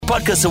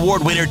Butkus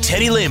Award winner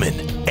Teddy Lehman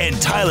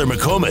and Tyler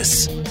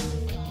McComas.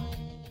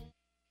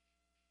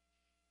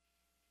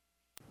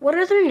 What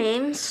are their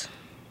names?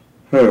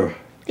 Who?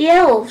 The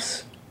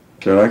elves.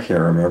 God, I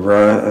can't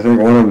remember. I think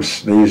one of them's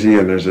Sneezy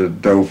and there's a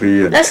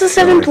Dopey. And That's the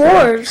seven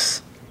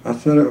dwarves. I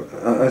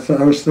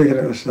was thinking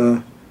it was,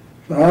 I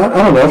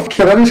don't know.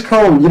 Kid, I just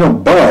call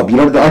him, Bub.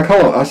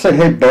 I say,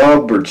 hey,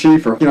 Bub or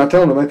Chief, or, I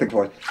tell him to make the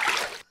toy.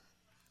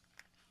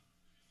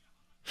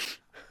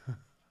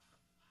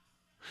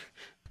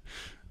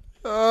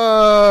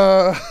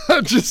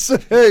 I just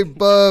said, hey,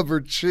 Bub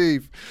or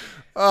Chief.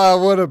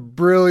 What a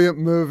brilliant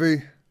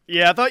movie.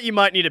 Yeah, I thought you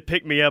might need to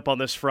pick me up on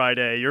this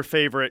Friday. Your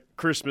favorite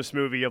Christmas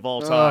movie of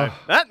all time.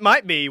 That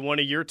might be one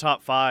of your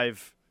top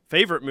 5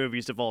 favorite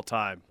movies of all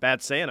time.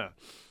 Bad Santa.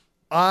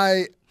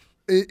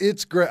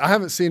 It's great. I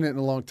haven't seen it in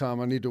a long time.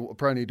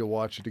 Probably need to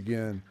watch it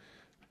again.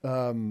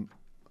 I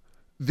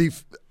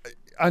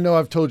know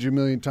I've told you a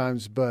million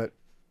times, but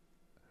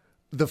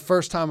the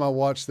first time I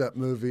watched that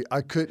movie,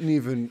 I couldn't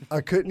even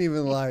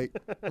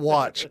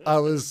watch. I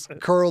was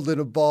curled in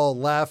a ball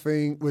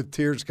laughing with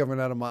tears coming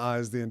out of my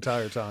eyes the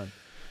entire time.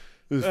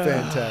 It was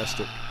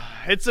fantastic.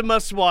 It's a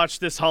must-watch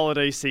this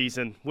holiday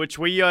season, which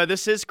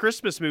this is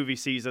Christmas movie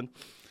season.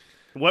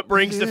 What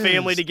brings the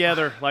family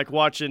together like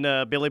watching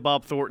Billy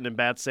Bob Thornton and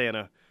Bad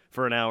Santa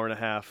for an hour and a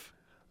half?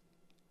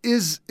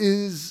 Is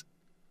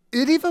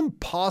it even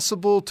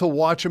possible to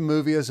watch a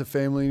movie as a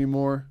family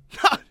anymore?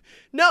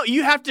 No,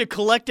 you have to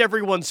collect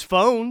everyone's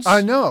phones.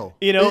 I know.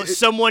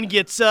 Someone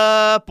gets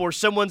up or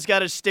someone's got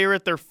to stare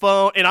at their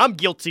phone. And I'm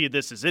guilty of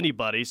this as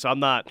anybody, so I'm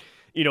not,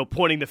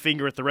 pointing the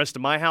finger at the rest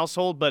of my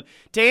household. But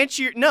to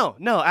answer no,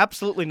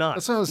 absolutely not.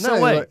 That's what I was no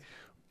saying. way. Like,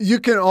 you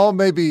can all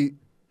maybe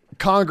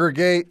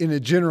congregate in a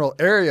general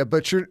area,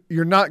 but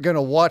you're not going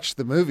to watch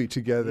the movie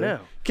together. No.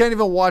 Can't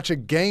even watch a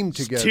game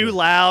together. It's too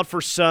loud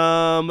for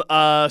some.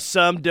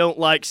 Some don't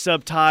like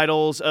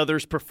subtitles.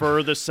 Others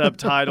prefer the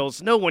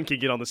subtitles. No one can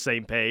get on the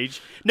same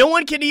page. No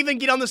one can even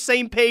get on the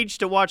same page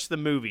to watch the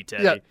movie,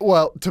 Teddy. Yeah,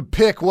 well, to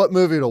pick what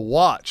movie to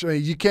watch. I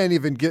mean, you can't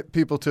even get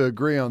people to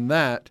agree on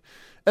that.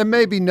 And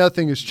maybe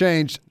nothing has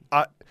changed.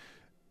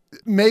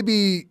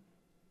 Maybe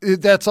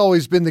that's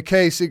always been the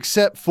case,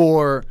 except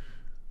for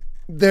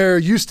there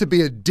used to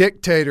be a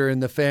dictator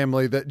in the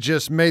family that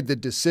just made the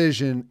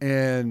decision,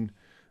 and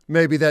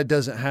maybe that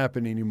doesn't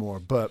happen anymore.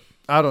 But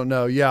I don't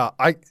know. Yeah,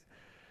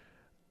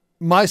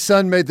 my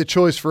son made the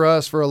choice for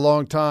us for a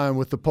long time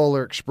with the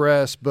Polar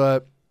Express,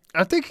 but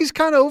I think he's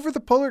kind of over the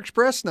Polar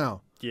Express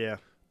now. Yeah.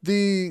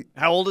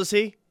 How old is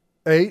he?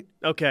 8.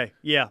 Okay,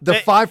 yeah. The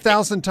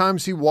 5,000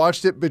 times he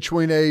watched it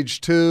between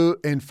age 2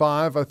 and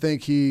 5, I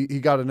think he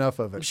got enough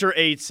of it. I'm sure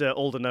 8's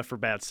old enough for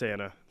Bad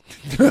Santa.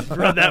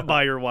 Run that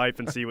by your wife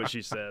and see what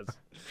she says.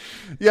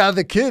 Yeah,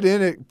 the kid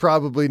in it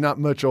probably not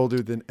much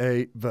older than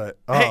 8, but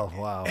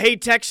wow. Hey,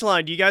 text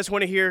line, do you guys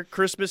want to hear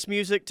Christmas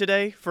music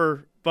today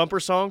for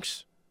bumper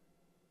songs?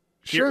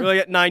 Sure. We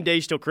got 9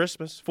 days till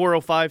Christmas.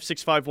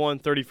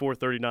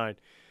 405-651-3439.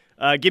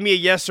 Give me a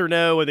yes or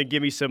no, and then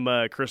give me some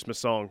Christmas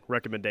song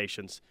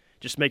recommendations.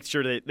 Just make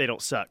sure that they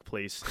don't suck,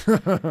 please.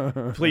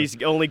 Please,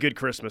 only good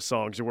Christmas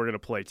songs that we're going to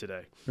play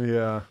today.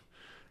 Yeah.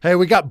 Hey,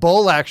 we got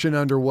bowl action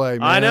underway,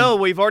 man. I know.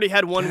 We've already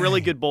had one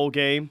really good bowl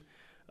game.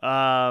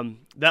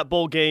 That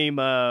bowl game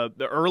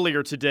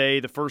earlier today,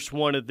 the first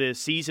one of the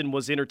season,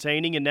 was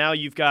entertaining, and now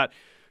you've got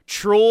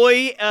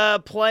Troy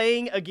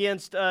playing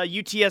against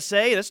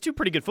UTSA. That's 2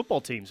 pretty good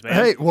football teams, man.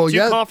 Hey, well,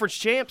 2 conference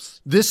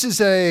champs. This is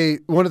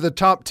one of the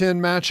top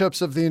 10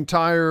 matchups of the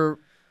entire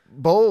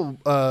bowl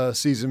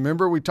season.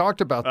 Remember, we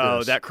talked about this.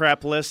 Oh, that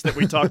crap list that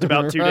we talked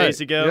about 2 days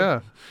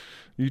ago?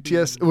 Yeah.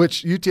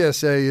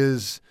 UTSA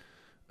is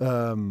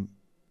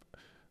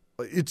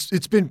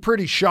it's been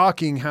pretty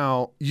shocking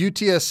how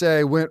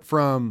UTSA went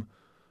from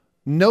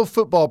no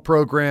football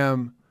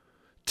program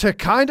to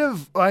kind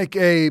of like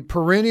a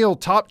perennial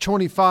top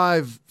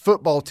 25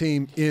 football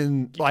team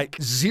in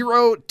like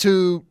 0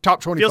 to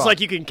top 25. Feels like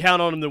you can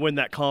count on them to win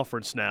that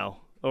conference now,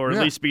 or at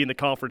least be in the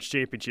conference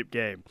championship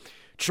game.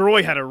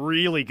 Troy had a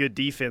really good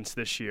defense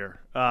this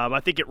year. I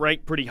think it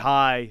ranked pretty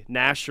high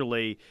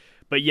nationally.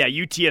 But, yeah,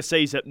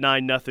 UTSA's up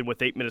 9-0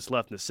 with 8 minutes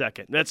left in the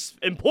second. That's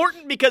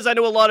important because I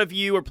know a lot of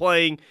you are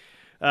playing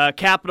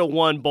Capital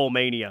One Bowl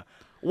Mania.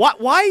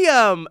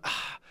 Why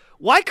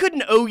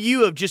couldn't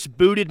OU have just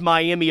booted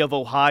Miami of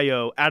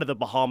Ohio out of the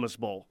Bahamas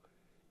Bowl?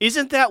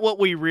 Isn't that what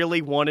we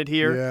really wanted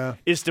here? Yeah.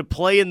 Is to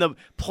play the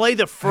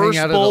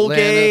first bowl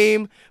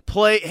game,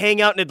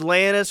 hang out in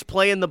Atlantis,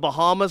 play in the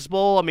Bahamas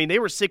Bowl. I mean, they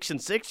were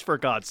 6-6 for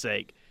God's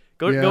sake.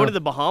 Go to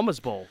the Bahamas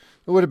Bowl.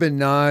 It would have been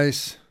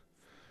nice.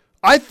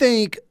 I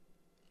think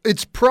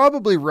it's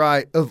probably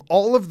right of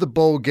all of the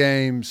bowl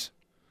games.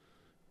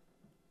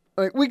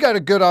 Like, we got a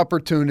good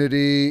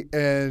opportunity,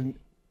 and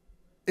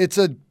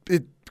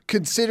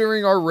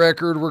considering our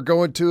record, we're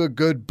going to a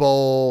good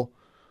bowl.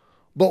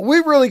 But we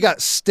really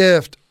got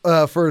stiffed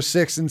for a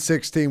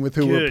 6-6 team with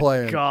who we're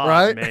playing, God,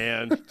 right?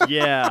 Man,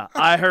 yeah.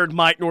 I heard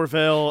Mike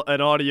Norvell, an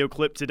audio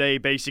clip today,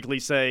 basically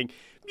saying,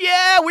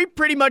 "Yeah, we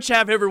pretty much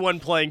have everyone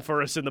playing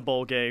for us in the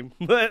bowl game."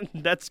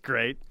 That's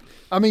great.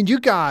 I mean, you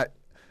got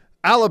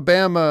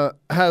Alabama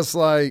has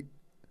like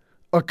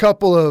a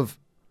couple of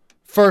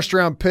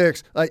first-round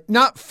picks, like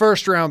not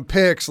first-round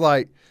picks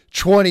like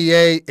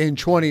 28 and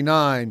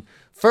 29,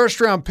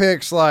 first-round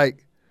picks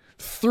like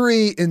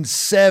 3 and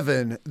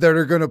 7 that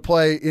are going to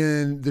play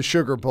in the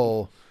Sugar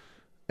Bowl,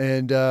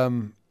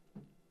 and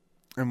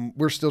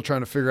we're still trying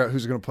to figure out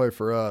who's going to play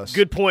for us.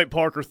 Good point,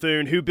 Parker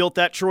Thune. Who built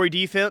that Troy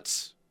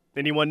defense?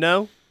 Anyone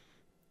know?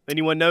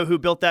 Anyone know who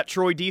built that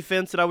Troy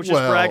defense that I was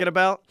just bragging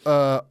about?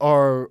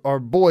 Our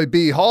boy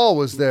B. Hall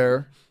was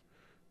there.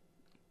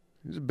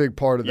 He's a big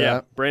part of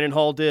that. Brandon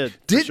Hall did.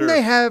 Didn't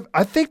they have –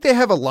 I think they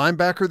have a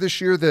linebacker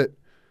this year that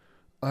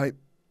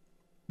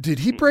did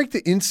he break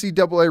the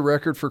NCAA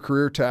record for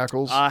career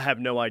tackles? I have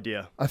no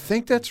idea. I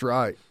think that's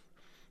right.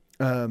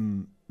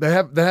 It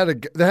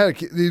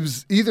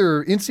was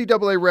either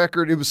NCAA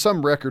record, it was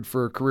some record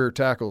for career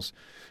tackles.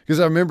 Because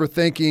I remember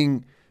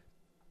thinking –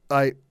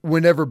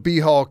 whenever B.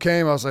 Hall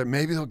came, I was like,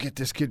 maybe they'll get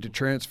this kid to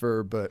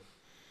transfer, but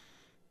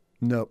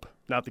nope.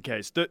 Not the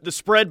case. The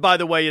spread, by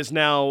the way, is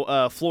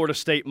now Florida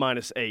State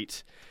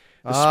 -8.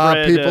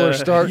 People are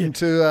starting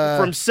to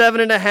from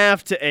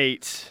 7.5 to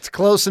 8. It's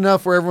close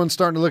enough where everyone's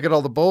starting to look at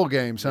all the bowl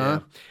games,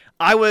 huh? Yeah.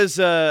 I was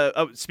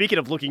speaking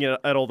of looking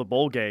at all the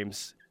bowl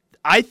games.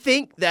 I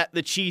think that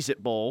the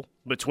Cheez-It Bowl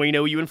between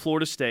OU and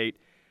Florida State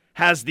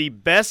has the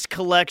best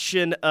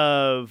collection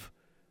of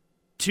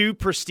 2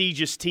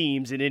 prestigious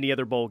teams in any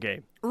other bowl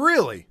game.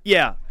 Really?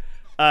 Yeah.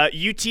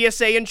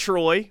 UTSA and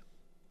Troy.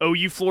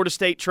 OU Florida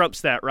State trumps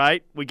that,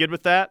 right? We good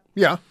with that?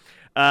 Yeah.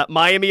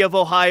 Miami of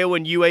Ohio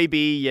and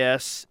UAB,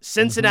 yes.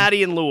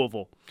 Cincinnati and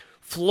Louisville.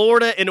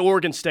 Florida and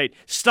Oregon State.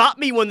 Stop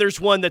me when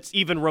there's one that's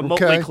even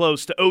remotely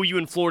close to OU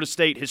and Florida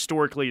State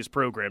historically as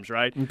programs,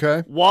 right?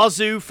 Okay.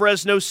 Wazoo,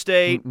 Fresno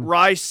State,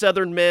 Rice,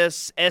 Southern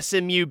Miss,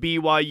 SMU,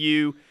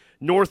 BYU,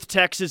 North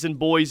Texas and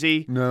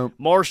Boise, no.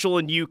 Marshall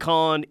and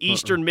Yukon,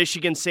 Eastern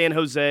Michigan, San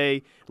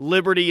Jose,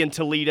 Liberty and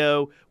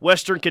Toledo,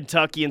 Western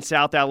Kentucky and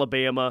South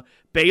Alabama,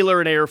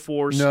 Baylor and Air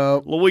Force,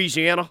 no.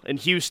 Louisiana and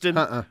Houston,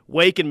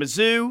 Wake and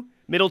Mizzou,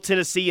 Middle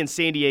Tennessee and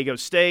San Diego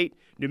State,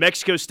 New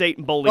Mexico State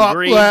and Bowling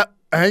Green.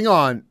 Hang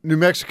on. New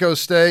Mexico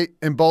State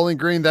and Bowling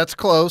Green, that's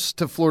close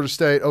to Florida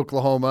State,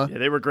 Oklahoma. Yeah,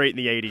 they were great in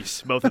the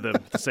 80s, both of them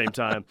at the same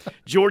time.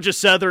 Georgia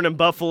Southern and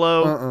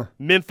Buffalo,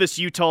 Memphis,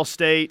 Utah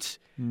State,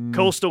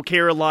 Coastal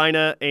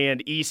Carolina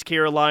and East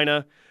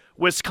Carolina,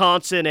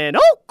 Wisconsin and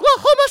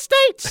Oklahoma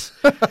State,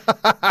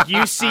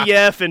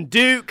 UCF and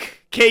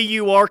Duke,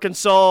 KU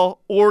Arkansas,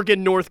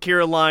 Oregon, North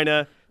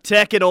Carolina,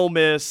 Tech and Ole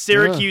Miss,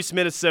 Syracuse,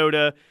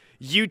 Minnesota,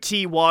 UT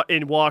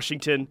in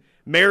Washington,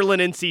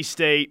 Maryland, NC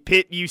State,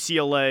 Pitt,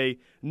 UCLA,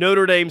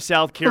 Notre Dame,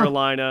 South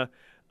Carolina,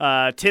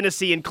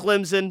 Tennessee and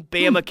Clemson,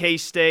 Bama,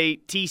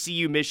 K-State,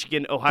 TCU,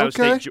 Michigan, Ohio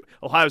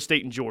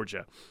State and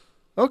Georgia.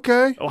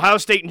 Okay. Ohio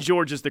State and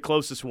Georgia is the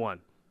closest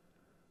one.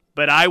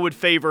 But I would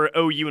favor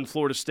OU and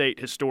Florida State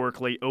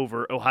historically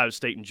over Ohio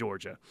State and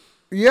Georgia.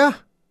 Yeah,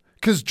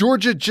 because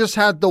Georgia just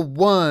had the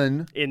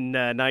one in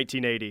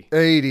 1980.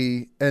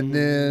 And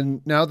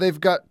then now they've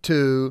got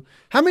 2.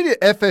 How many did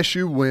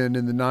FSU win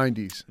in the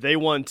 90s? They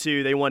won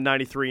 2. They won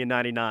 93 and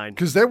 99.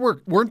 Because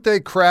weren't they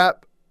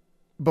crap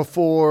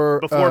before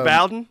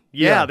Bowden?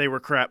 Yeah, they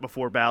were crap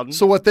before Bowden.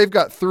 So what, they've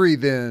got 3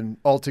 then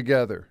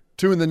altogether.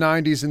 2 in the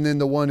 90s and then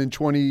the one in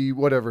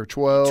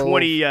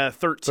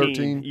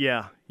 2013.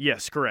 Yeah.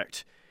 Yes,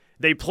 correct.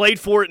 They played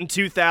for it in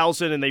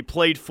 2000 and they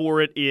played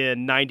for it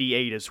in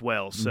 98 as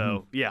well.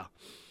 So, yeah.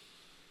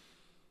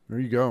 There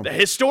you go.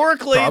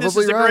 Historically, Probably this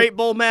is a right. great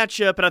bowl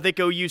matchup, and I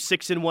think OU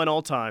 6-1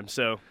 all time.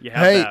 So, you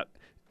have that.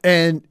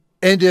 And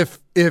if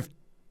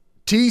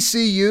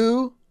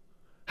TCU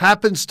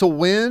happens to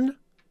win,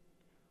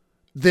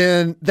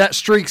 then that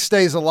streak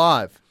stays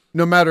alive,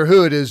 no matter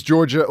who it is,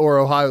 Georgia or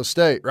Ohio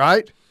State,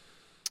 right?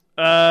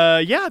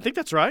 Yeah, I think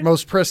that's right.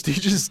 Most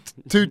prestigious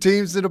 2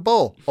 teams in a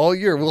bowl all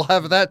year. We'll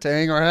have that to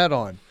hang our hat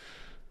on.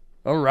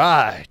 All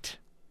right.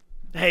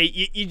 Hey,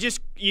 you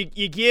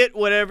get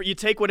whatever, you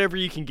take whatever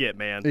you can get,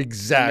 man.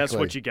 Exactly. And that's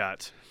what you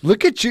got.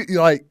 Look at you,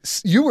 like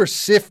you were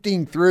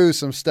sifting through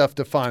some stuff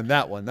to find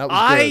that one. That was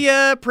good.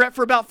 I prepped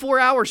for about 4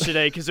 hours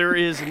today because there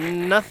is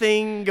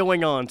nothing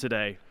going on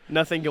today.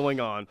 Nothing going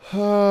on.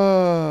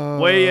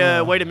 Way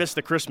to miss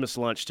the Christmas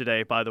lunch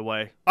today, by the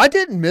way. I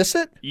didn't miss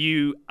it.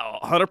 You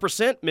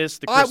 100%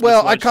 missed the Christmas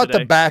lunch I caught today.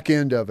 the back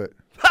end of it.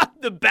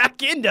 The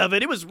back end of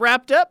it? It was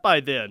wrapped up by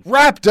then.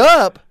 Wrapped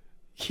up?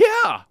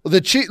 Yeah. The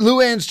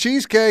Luann's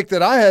cheesecake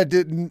that I had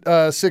didn't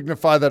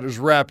signify that it was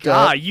wrapped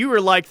up. You were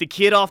like the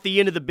kid off the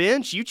end of the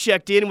bench. You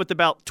checked in with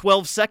about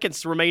 12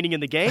 seconds remaining in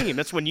the game.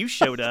 That's when you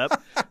showed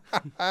up.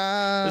 It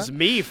was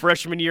me,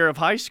 freshman year of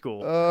high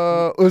school.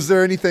 Was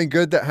there anything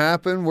good that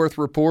happened worth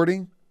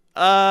reporting?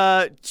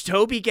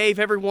 Toby gave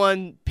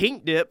everyone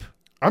pink dip.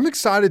 I'm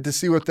excited to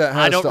see what that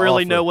has I don't to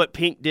really offer. know what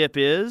pink dip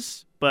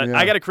is. But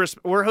Yeah.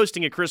 we're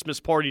hosting a Christmas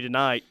party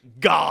tonight.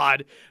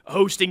 God,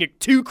 hosting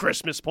 2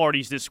 Christmas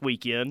parties this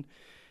weekend.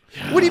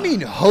 What do you mean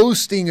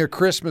hosting a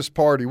Christmas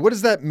party? What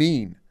does that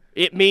mean?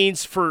 It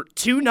means for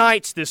 2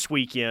 nights this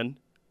weekend,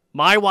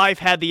 my wife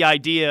had the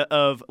idea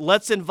of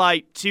let's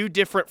invite 2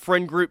 different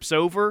friend groups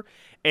over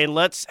and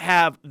let's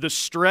have the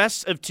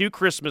stress of 2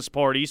 Christmas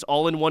parties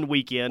all in one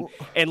weekend,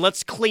 and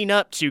let's clean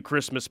up 2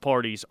 Christmas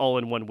parties all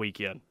in one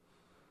weekend.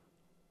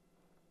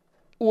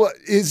 What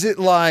is it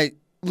like?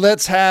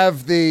 Let's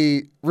have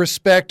the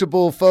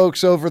respectable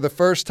folks over the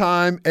first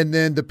time, and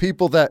then the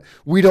people that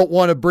we don't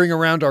want to bring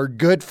around our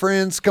good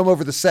friends come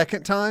over the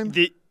second time?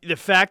 The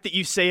fact that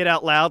you say it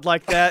out loud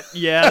like that,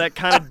 yeah, that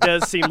kind of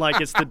does seem like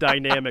it's the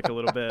dynamic a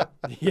little bit.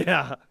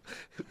 Yeah.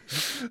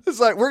 It's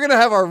like we're going to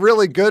have our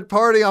really good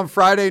party on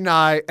Friday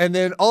night, and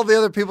then all the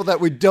other people that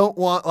we don't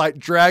want, like,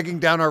 dragging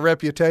down our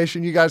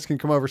reputation, you guys can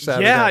come over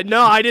Saturday. Yeah,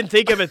 no, I didn't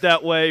think of it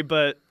that way,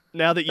 but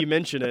now that you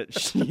mention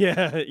it,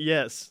 yeah,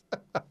 yes.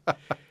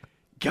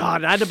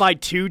 God, I had to buy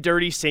 2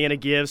 dirty Santa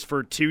gifts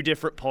for 2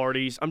 different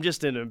parties. I'm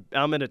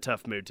in a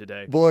tough mood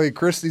today. Boy,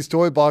 Christie's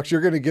Toy Box,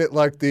 you're going to get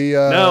like the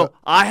No,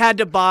 I had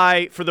to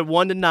buy for the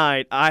one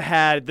tonight.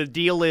 The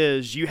deal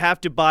is you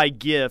have to buy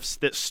gifts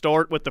that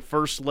start with the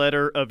first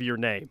letter of your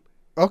name.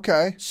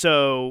 Okay.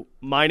 So,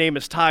 my name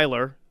is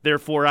Tyler,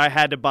 therefore I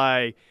had to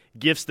buy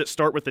gifts that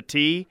start with a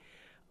T.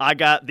 I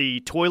got the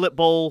toilet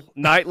bowl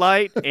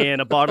nightlight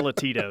and a bottle of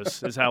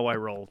Tito's is how I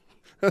rolled.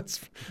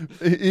 That's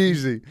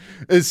easy.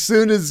 As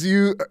soon as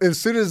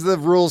the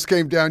rules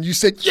came down, you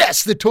said,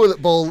 yes, the toilet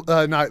bowl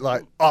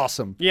nightlight.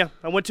 Awesome. Yeah,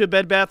 I went to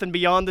Bed Bath &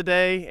 Beyond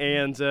today,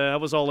 and I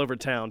was all over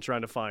town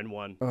trying to find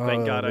one.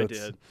 Thank God I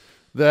did.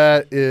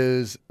 That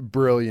is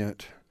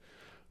brilliant.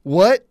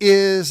 What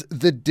is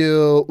the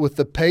deal with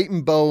the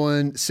Peyton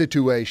Bowen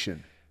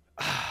situation?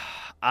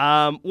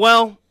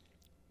 Well,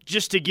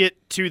 just to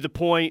get to the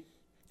point,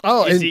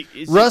 Oh,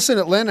 Russ in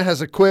Atlanta has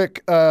a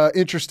quick,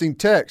 interesting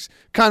text.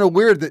 Kind of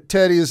weird that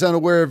Teddy is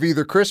unaware of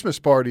either Christmas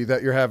party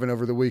that you're having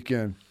over the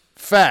weekend.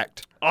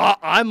 Fact.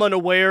 I'm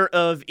unaware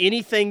of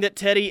anything that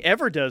Teddy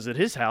ever does at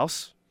his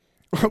house.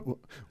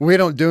 We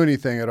don't do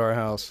anything at our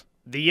house.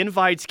 The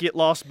invites get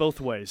lost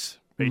both ways,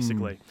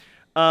 basically.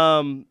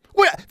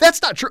 Wait,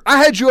 that's not true.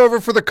 I had you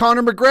over for the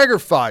Conor McGregor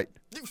fight.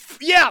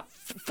 Yeah,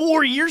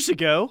 4 years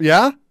ago.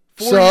 Yeah?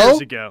 4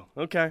 years ago.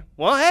 Okay.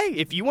 Well, hey,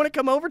 if you want to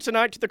come over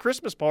tonight to the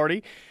Christmas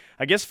party,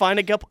 I guess find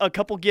a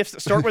couple gifts that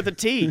start with a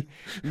T.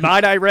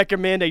 Might I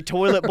recommend a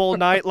toilet bowl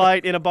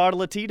nightlight and a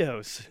bottle of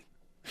Tito's?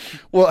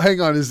 Well,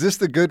 hang on. Is this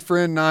the good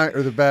friend night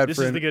or the bad friend? This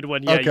is the good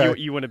one. Yeah, okay.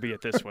 You want to be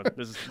at this one.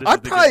 This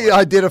I'd probably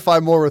identify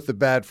more with the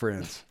bad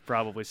friends.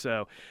 Probably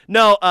so.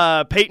 No,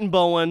 Peyton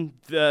Bowen,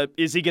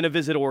 is he going to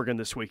visit Oregon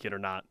this weekend or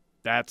not?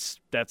 That's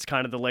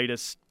kind of the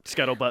latest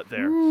scuttlebutt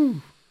there.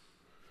 Ooh.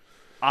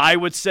 I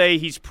would say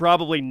he's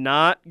probably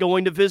not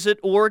going to visit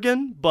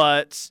Oregon,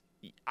 but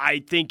I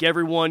think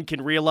everyone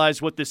can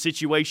realize what the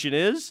situation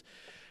is,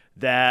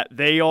 that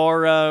they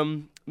are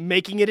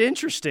making it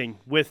interesting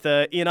with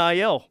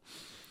NIL.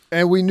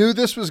 And we knew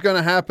this was going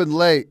to happen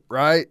late,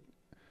 right?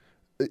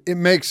 It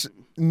makes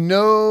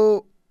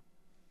no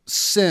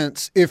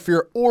sense if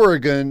you're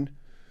Oregon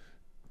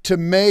to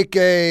make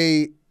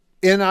a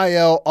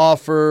NIL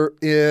offer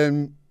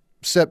in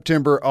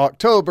September,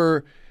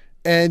 October,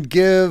 and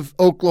give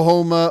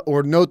Oklahoma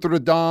or Notre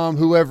Dame,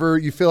 whoever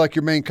you feel like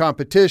your main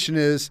competition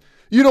is,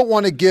 you don't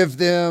want to give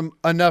them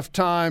enough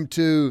time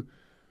to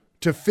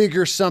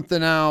figure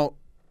something out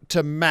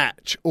to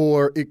match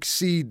or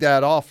exceed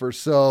that offer.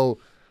 So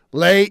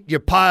late, you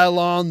pile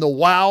on the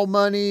wow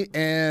money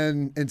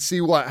and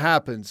see what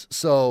happens.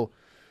 So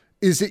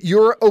is it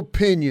your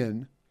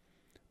opinion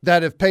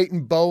that if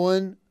Peyton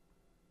Bowen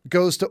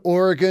goes to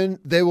Oregon,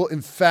 they will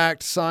in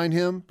fact sign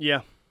him?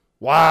 Yeah.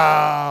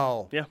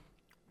 Wow. Yeah.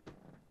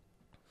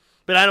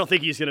 But I don't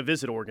think he's going to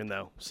visit Oregon,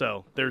 though.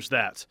 So there's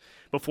that.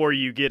 Before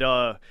you get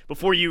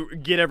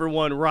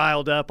everyone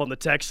riled up on the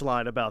text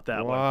line about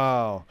that one.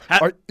 Wow.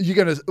 Are you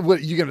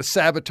gonna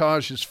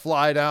sabotage his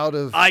flight out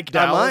of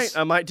Dallas?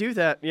 I might do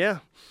that. Yeah.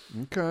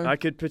 Okay. I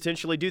could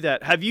potentially do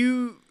that. Have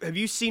you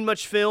seen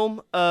much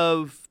film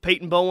of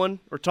Peyton Bowen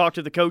or talked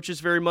to the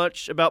coaches very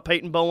much about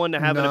Peyton Bowen to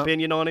have an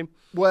opinion on him?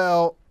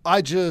 Well,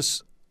 I've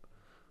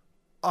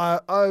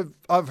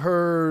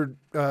heard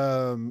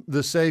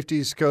the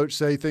safeties coach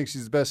say he thinks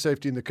he's the best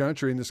safety in the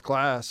country in this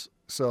class.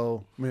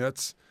 So, I mean,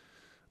 it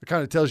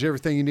kind of tells you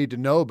everything you need to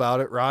know about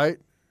it, right?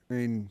 I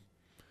mean,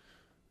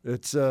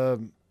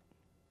 that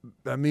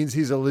means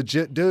he's a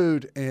legit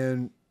dude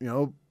and,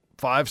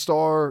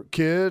 5-star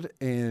kid.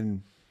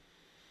 And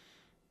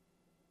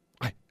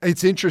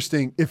it's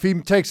interesting. If he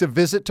takes a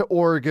visit to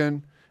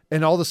Oregon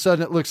and all of a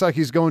sudden it looks like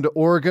he's going to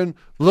Oregon,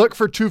 look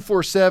for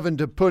 247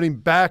 to put him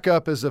back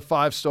up as a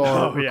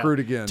 5-star recruit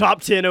again.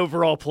 Top 10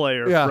 overall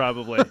player,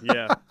 probably.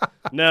 Yeah.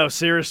 No,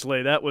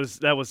 seriously, that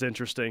was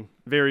interesting.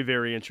 Very,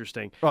 very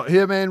interesting. Well,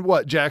 him and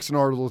Jackson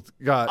Arnold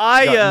got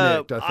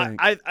nicked, I think.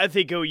 I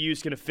think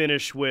OU's going to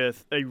finish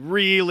with a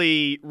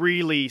really,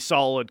 really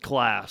solid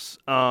class.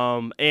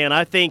 And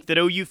I think that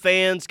OU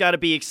fans got to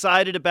be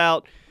excited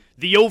about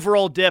the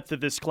overall depth of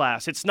this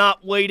class. It's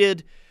not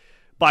weighted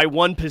by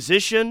one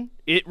position.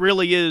 It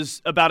really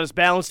is about as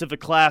balanced of a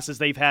class as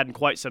they've had in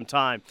quite some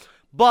time.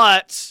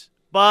 But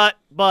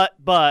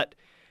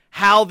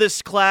how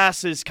this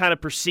class is kind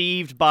of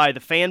perceived by the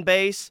fan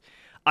base,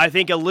 I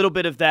think a little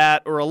bit of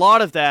that or a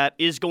lot of that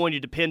is going to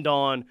depend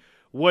on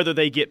whether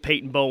they get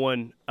Peyton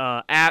Bowen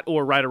at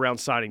or right around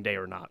signing day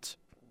or not.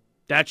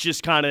 That's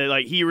just kind of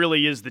like he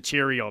really is the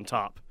cherry on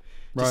top.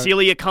 Right.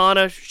 Cecilia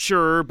Kana,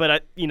 sure,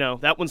 but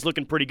that one's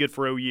looking pretty good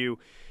for OU.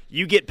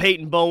 You get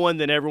Peyton Bowen,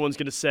 then everyone's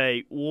going to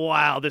say,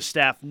 wow, this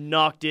staff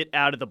knocked it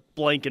out of the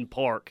blanking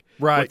park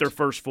with their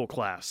first full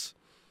class.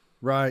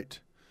 Right.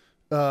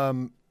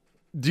 Do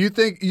you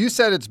think – you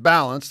said it's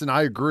balanced, and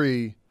I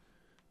agree.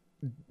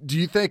 Do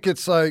you think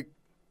it's like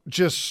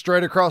just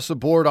straight across the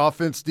board,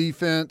 offense,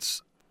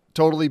 defense,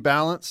 totally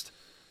balanced?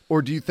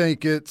 Or do you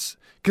think it's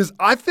 – because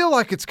I feel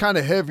like it's kind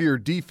of heavier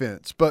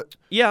defense, but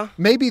yeah,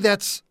 maybe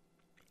that's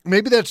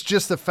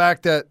just the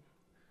fact that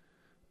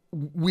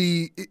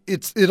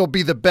it'll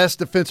be the best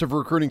defensive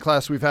recruiting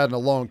class we've had in a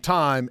long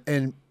time,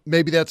 and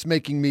maybe that's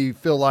making me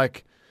feel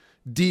like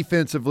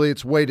defensively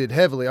it's weighted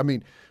heavily. I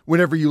mean,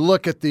 whenever you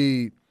look at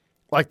the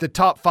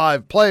top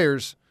 5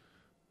 players,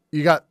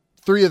 you got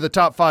 3 of the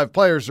top 5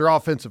 players are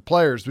offensive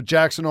players with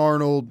Jackson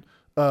Arnold,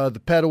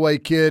 the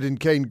Petaway kid, and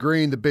Caden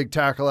Green, the big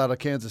tackle out of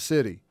Kansas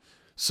City.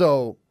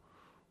 So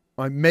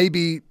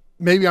maybe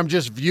I'm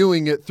just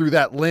viewing it through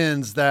that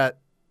lens that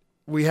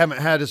we haven't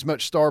had as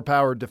much star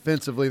power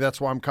defensively. That's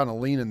why I'm kind of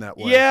leaning that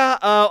way. Yeah,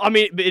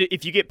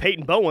 if you get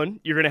Peyton Bowen,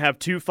 you're going to have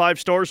 2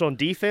 5-stars on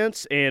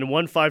defense and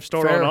 1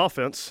 5-star on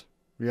offense.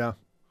 Yeah.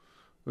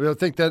 Well, I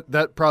think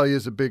that probably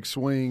is a big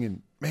swing,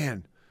 and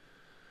man.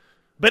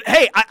 But,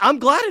 hey, I'm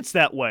glad it's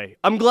that way.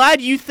 I'm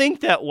glad you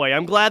think that way.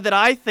 I'm glad that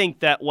I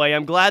think that way.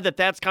 I'm glad that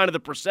that's kind of the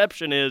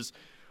perception is,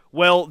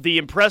 well, the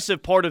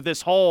impressive part of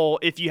this haul,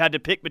 if you had to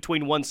pick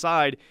between one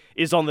side,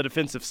 is on the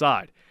defensive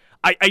side.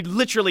 I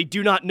literally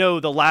do not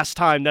know the last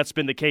time that's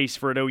been the case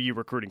for an OU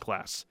recruiting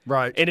class.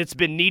 Right. And it's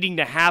been needing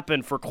to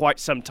happen for quite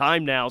some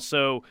time now.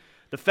 So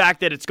the fact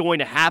that it's going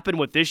to happen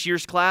with this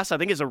year's class, I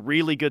think is a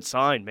really good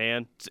sign,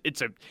 man.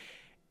 It's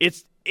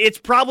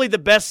probably the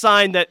best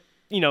sign that,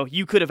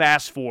 you could have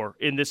asked for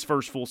in this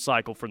first full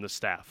cycle from the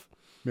staff.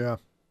 Yeah.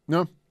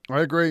 No, I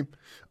agree.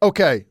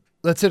 Okay,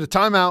 let's hit a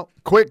timeout.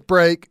 Quick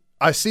break.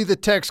 I see the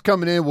text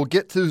coming in. We'll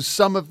get to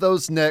some of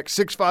those next.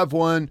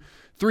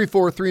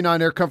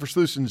 651-3439 Air Comfort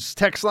Solutions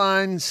text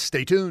line.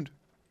 Stay tuned.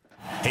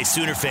 Hey,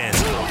 Sooner fans,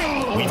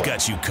 we've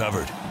got you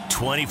covered.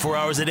 24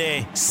 hours a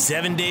day,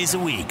 7 days a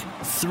week,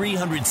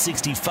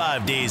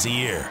 365 days a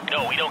year.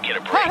 No, we don't get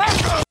a break.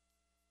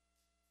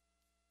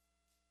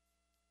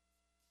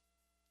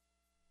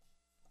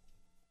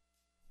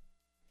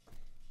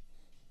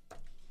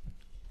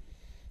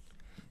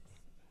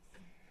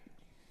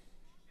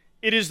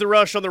 It is the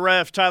Rush on the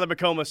Ref. Tyler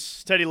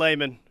McComas, Teddy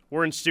Lehman.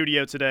 We're in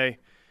studio today.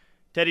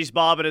 Teddy's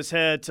bobbing his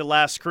head to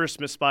Last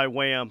Christmas by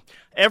Wham.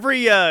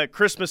 Every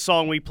Christmas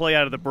song we play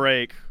out of the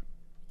break,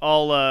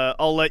 I'll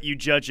let you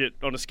judge it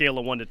on a scale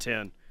of 1 to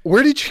 10.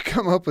 Where did you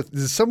come up with?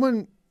 Did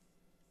someone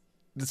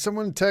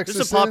text this?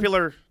 This is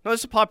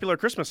a popular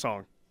Christmas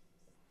song.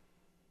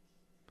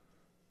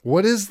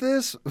 What is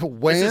this?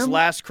 Wham? This is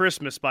Last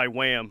Christmas by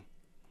Wham.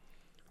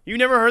 You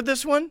never heard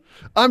this one?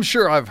 I'm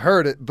sure I've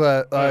heard it,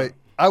 but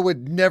I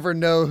would never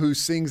know who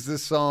sings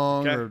this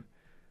song. Okay. Or,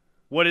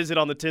 what is it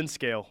on the 10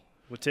 scale,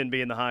 with 10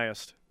 being the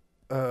highest?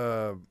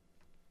 I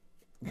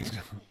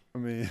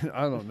mean,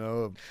 I don't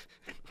know.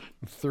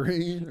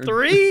 3?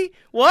 3?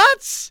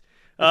 What?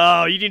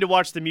 Oh, you need to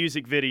watch the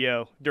music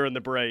video during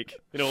the break.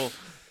 It'll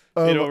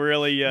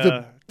really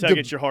tug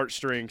at your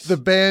heartstrings. The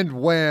band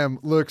Wham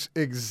looks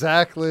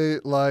exactly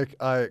like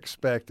I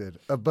expected.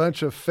 A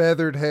bunch of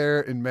feathered hair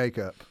and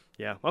makeup.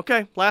 Yeah.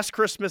 Okay. Last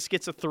Christmas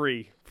gets a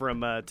 3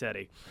 from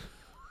Teddy.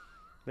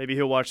 Maybe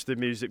he'll watch the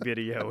music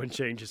video and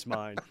change his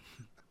mind.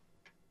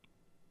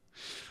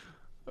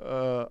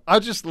 I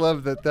just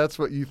love that that's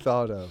what you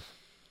thought of.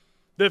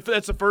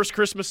 That's the first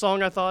Christmas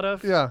song I thought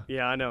of? Yeah.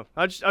 Yeah, I know.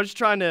 I was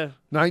trying to...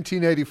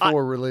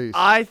 1984 release.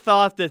 I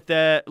thought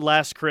that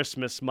Last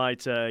Christmas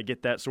might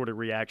get that sort of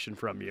reaction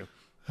from you.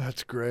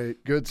 That's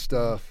great. Good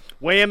stuff.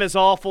 Wham is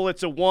awful.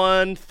 It's a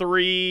 1,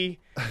 3.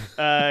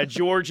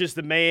 George is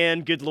the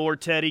man. Good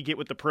Lord, Teddy, get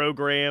with the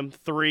program.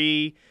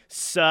 3.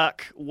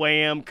 Suck.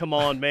 Wham. Come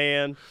on,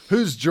 man.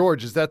 Who's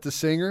George? Is that the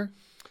singer?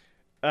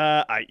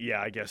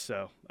 I guess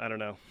so. I don't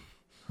know.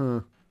 Huh.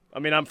 I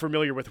mean, I'm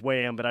familiar with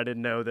Wham, but I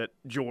didn't know that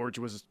George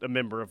was a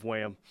member of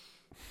Wham.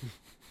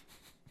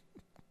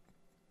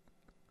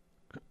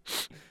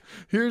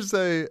 Here's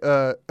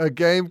a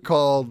game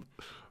called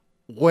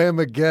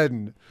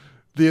Whamageddon.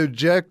 The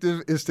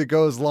objective is to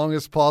go as long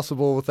as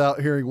possible without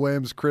hearing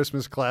Wham's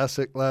Christmas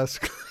classic last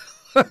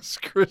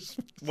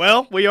Christmas.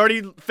 Well, we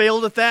already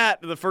failed at that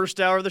in the first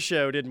hour of the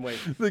show, didn't we?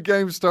 The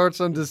game starts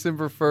on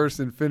December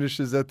 1st and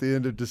finishes at the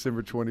end of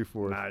December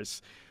 24th.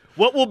 Nice.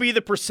 What will be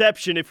the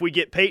perception if we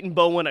get Peyton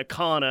Bowen,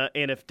 Akana,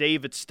 and if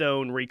David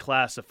Stone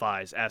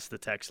reclassifies? Asked the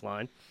text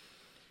line.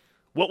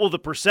 What will the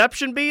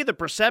perception be? The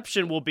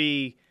perception will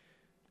be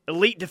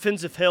elite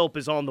defensive help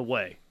is on the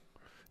way.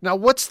 Now,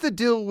 what's the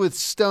deal with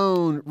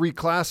Stone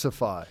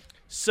reclassify?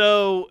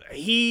 So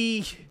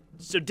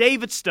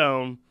David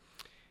Stone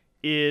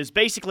is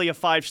basically a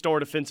 5-star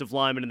defensive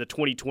lineman in the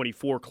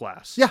 2024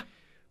 class. Yeah.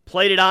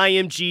 Played at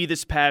IMG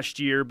this past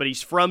year, but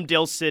he's from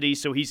Del City,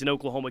 so he's an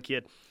Oklahoma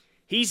kid.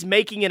 He's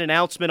making an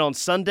announcement on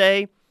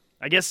Sunday.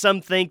 I guess some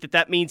think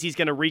that means he's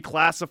going to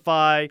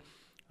reclassify.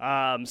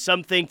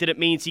 Some think that it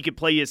means he could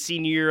play his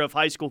senior year of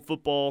high school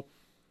football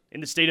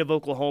in the state of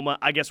Oklahoma.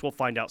 I guess we'll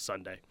find out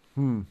Sunday.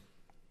 I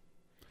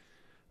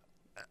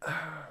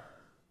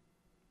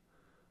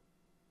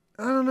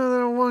don't know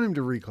that I want him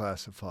to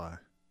reclassify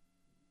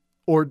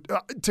or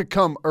to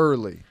come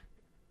early.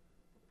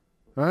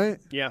 Right?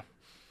 Yeah.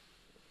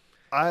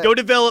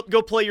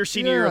 Go play your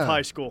senior year of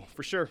high school,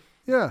 for sure.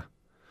 Yeah.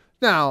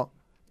 Now,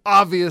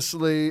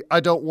 obviously, I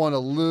don't want to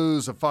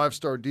lose a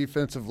 5-star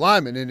defensive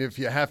lineman, and if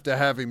you have to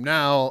have him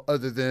now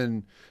other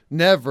than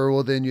never,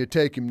 well, then you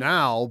take him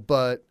now.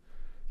 But,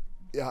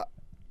 yeah,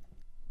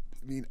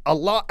 I mean, a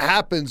lot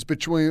happens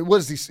between – what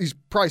is he? He's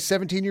probably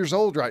 17 years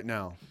old right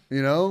now,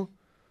 you know?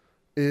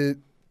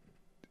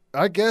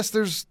 I guess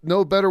there's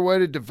no better way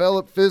to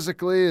develop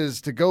physically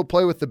is to go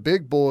play with the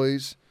big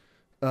boys.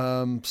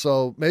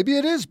 So maybe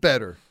it is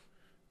better.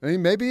 I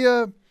mean, maybe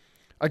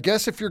I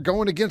guess if you're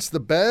going against the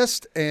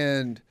best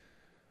and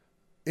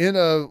in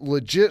a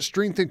legit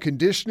strength and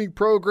conditioning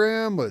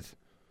program with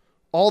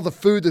all the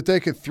food that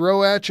they could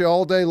throw at you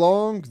all day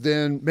long,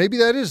 then maybe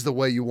that is the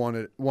way you want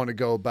to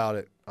go about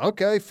it.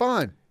 Okay,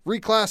 fine.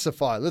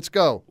 Reclassify. Let's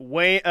go.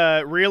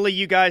 Really,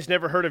 you guys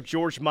never heard of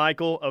George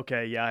Michael?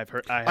 Okay, yeah, I've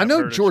heard. I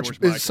know heard George. Of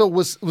George Michael. So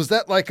was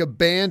that like a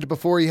band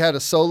before he had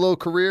a solo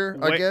career?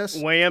 I guess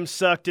Wham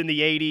sucked in the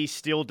 '80s,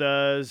 still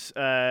does.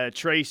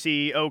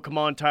 Tracy, oh come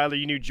on, Tyler,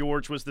 you knew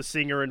George was the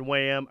singer in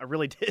Wham. I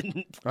really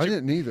didn't. I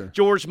didn't either.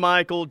 George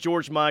Michael,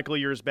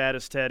 you're as bad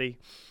as Teddy.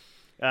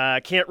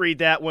 Can't read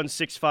that one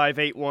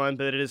 6581,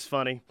 but it is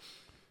funny.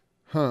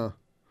 Huh.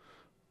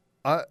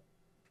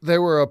 They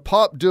were a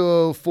pop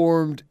duo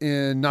formed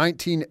in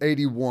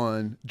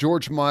 1981,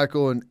 George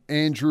Michael and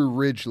Andrew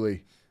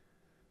Ridgeley.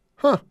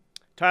 Huh.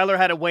 Tyler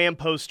had a Wham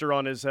poster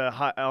on his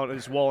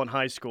wall in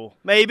high school.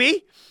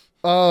 Maybe.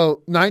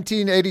 Oh,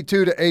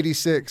 1982 to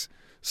 86.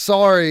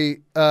 Sorry,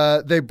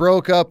 they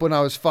broke up when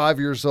I was 5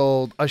 years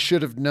old. I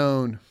should have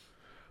known.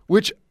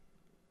 Which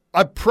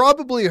I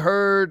probably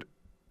heard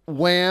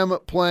Wham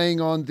playing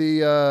on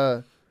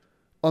the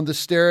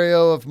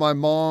stereo of my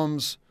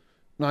mom's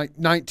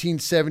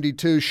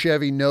 1972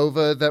 Chevy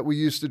Nova that we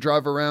used to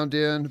drive around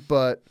in,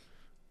 but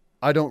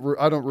I don't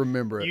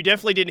remember it. You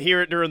definitely didn't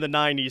hear it during the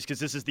 90s because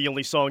this is the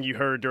only song you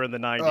heard during the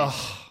 90s.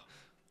 Oh,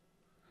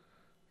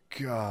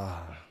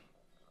 God.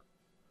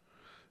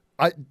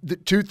 The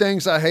two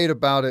things I hate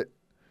about it.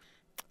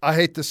 I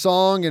hate the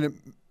song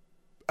and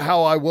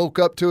how I woke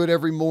up to it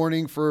every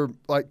morning for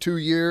like 2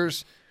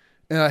 years,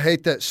 and I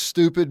hate that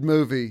stupid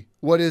movie.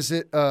 What is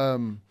it?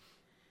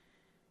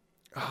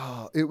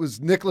 It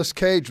was Nicolas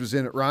Cage was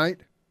in it, right?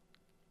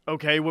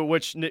 Okay, well,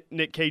 which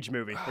Nick Cage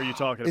movie are you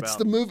talking about? It's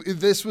the movie.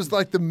 This was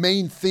like the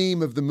main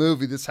theme of the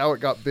movie. That's how it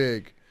got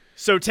big.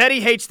 So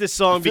Teddy hates this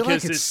song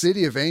because like it's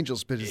City of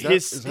Angels, but is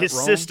his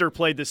wrong? sister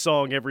played this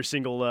song every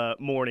single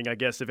morning, I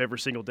guess, of every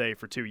single day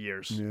for 2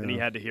 years, and he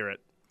had to hear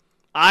it.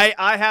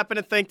 I happen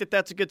to think that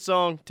that's a good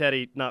song.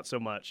 Teddy, not so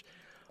much.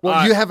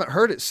 Well, you haven't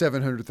heard it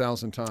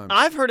 700,000 times.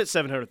 I've heard it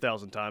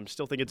 700,000 times.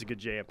 Still think it's a good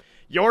jam.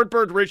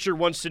 Yardbird Richard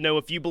wants to know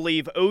if you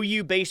believe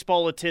OU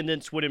baseball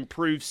attendance would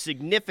improve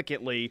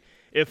significantly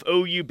if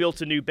OU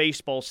built a new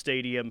baseball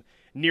stadium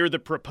near the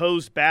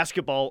proposed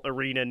basketball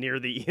arena near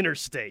the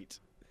interstate.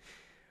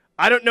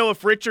 I don't know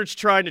if Richard's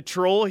trying to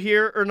troll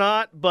here or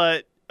not,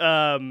 but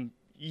I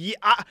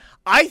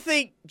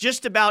think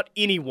just about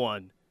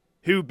anyone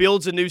who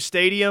builds a new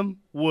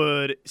stadium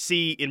would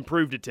see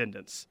improved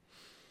attendance.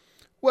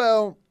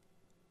 Well,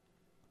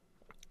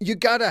 you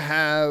got to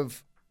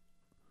have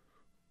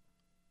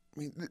 – I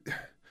mean,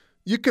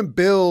 you can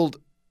build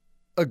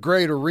a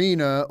great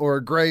arena or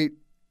a great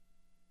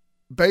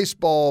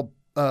baseball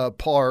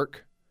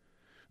park,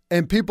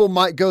 and people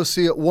might go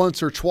see it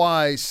once or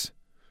twice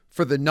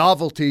for the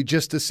novelty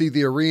just to see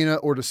the arena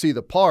or to see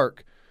the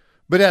park.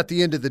 But at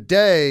the end of the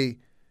day,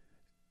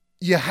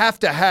 you have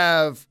to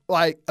have,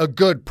 like, a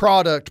good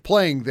product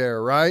playing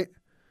there, right?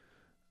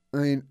 I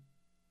mean –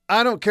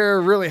 I don't care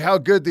really how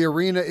good the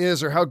arena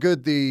is or how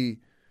good the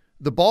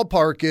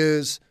ballpark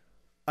is.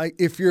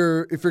 If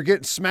you're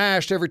getting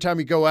smashed every time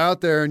you go out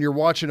there and you're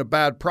watching a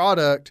bad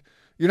product,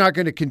 you're not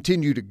going to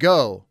continue to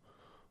go.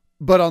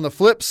 But on the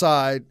flip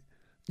side,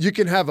 you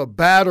can have a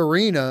bad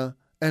arena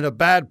and a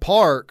bad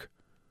park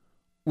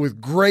with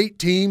great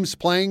teams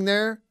playing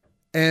there,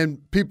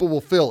 and people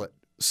will fill it.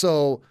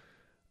 So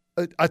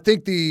I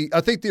think the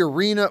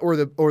arena or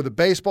the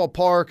baseball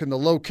park and the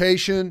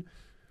location,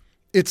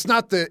 it's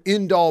not the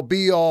end-all,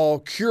 be-all,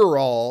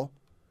 cure-all.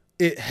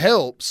 It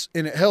helps,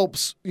 and it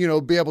helps,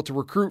 be able to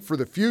recruit for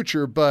the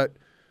future. But,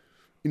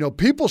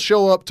 people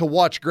show up to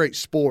watch great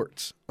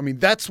sports. I mean,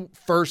 that's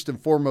first and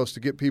foremost to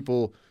get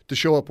people to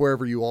show up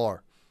wherever you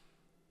are.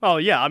 Oh,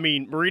 yeah. I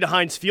mean, Marita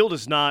Hines Field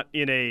is not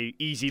in a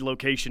easy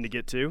location to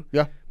get to.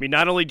 Yeah. I mean,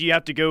 not only do you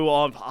have to go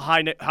on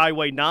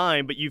Highway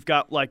 9, but you've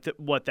got, like, that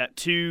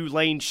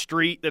 2-lane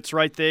street that's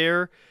right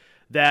there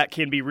that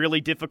can be really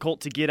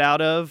difficult to get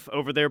out of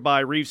over there by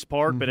Reeves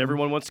Park, but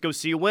everyone wants to go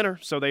see a winner,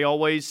 so they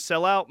always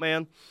sell out,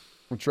 man.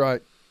 That's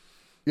right.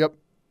 Yep.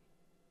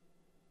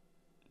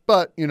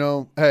 But,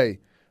 hey,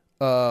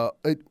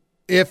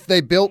 if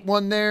they built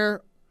one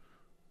there,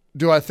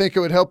 do I think it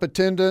would help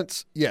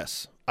attendance?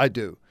 Yes, I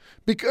do.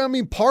 Because,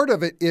 part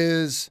of it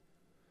is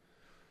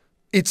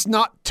it's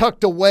not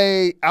tucked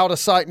away out of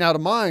sight and out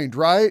of mind,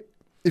 right?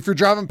 If you're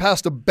driving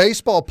past a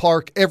baseball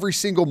park every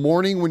single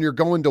morning when you're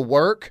going to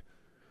work,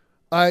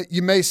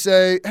 you may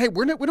say, hey,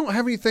 we don't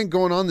have anything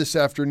going on this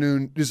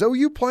afternoon. Is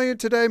OU playing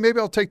today? Maybe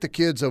I'll take the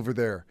kids over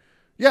there.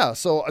 Yeah,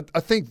 so I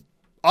think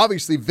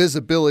obviously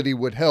visibility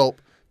would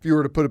help if you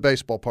were to put a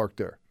baseball park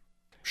there.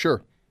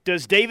 Sure.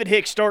 Does David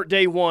Hicks start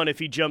day one if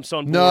he jumps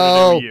on board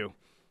No. at OU?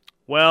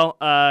 Well,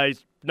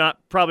 he's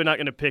probably not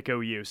going to pick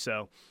OU,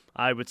 so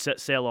I would set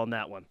sail on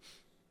that one.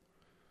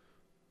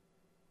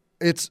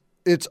 It's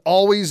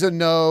always a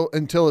no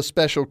until a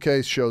special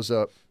case shows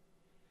up.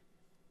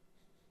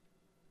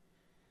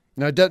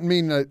 Now, it doesn't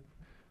mean that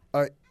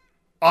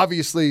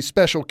obviously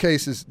special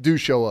cases do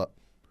show up.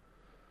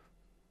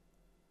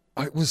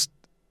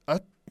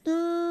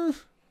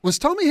 Was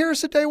Tommy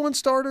Harris a day one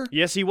starter?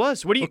 Yes, he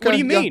was. What do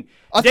you mean?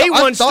 Yeah. Day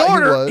one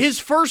starter, he was. his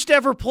first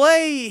ever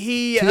play,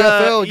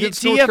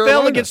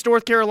 TFL against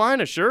North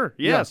Carolina. Sure,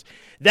 yes. Yeah.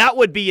 That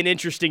would be an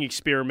interesting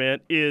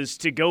experiment, is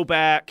to go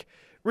back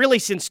really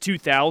since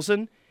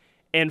 2000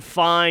 and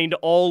find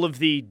all of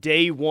the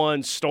day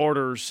one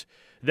starters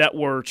that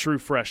were true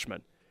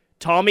freshmen.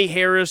 Tommy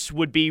Harris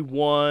would be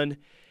one.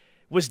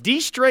 Was D.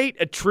 Strait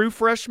a true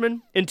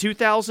freshman in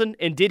 2000,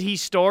 and did he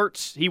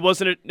start? He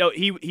wasn't.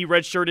 He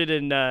redshirted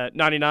in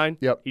 99?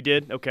 Yep. He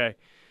did? Okay.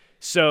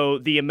 So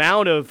the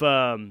amount of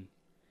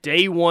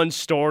day one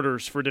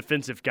starters for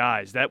defensive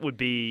guys, that would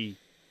be,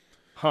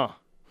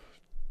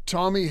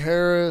 Tommy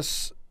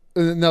Harris.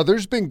 Now,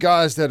 there's been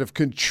guys that have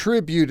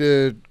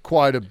contributed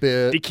quite a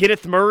bit. Did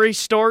Kenneth Murray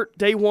start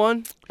day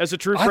one as a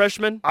true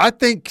freshman? I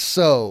think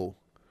so.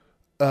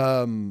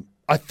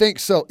 I think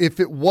so. If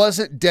it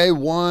wasn't day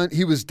one,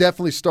 he was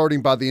definitely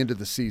starting by the end of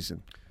the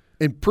season,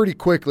 and pretty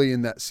quickly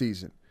in that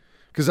season.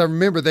 Because I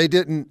remember they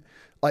didn't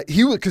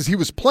because he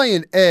was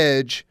playing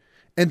edge,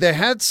 and they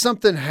had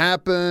something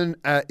happen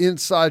at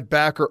inside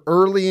backer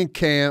early in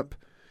camp,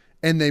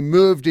 and they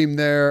moved him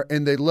there,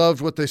 and they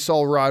loved what they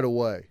saw right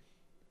away.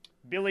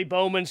 Billy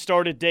Bowman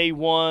started day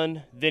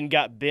one, then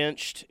got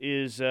benched,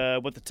 is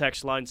what the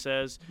text line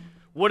says.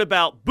 What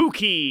about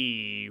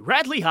Buki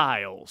Radley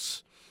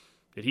Hiles?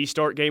 Did he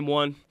start game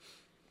one?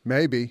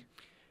 Maybe.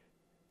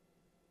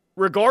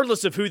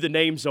 Regardless of who the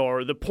names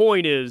are, the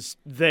point is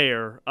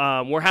there.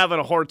 We're having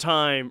a hard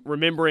time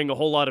remembering a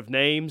whole lot of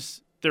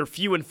names. They're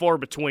few and far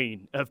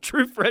between of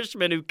true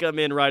freshmen who come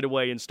in right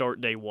away and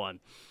start day one.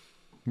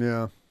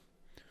 Yeah.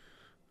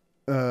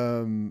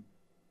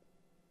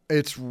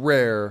 It's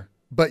rare,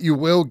 but you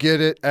will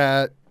get it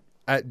at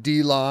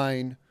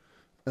D-line,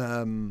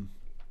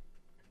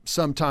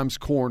 sometimes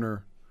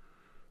corner.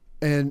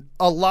 And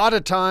a lot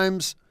of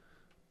times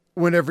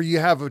whenever you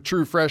have a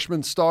true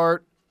freshman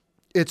start,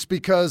 it's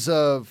because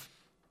of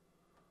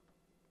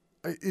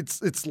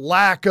it's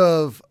lack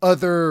of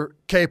other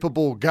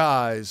capable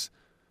guys,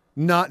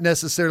 not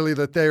necessarily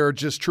that they are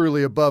just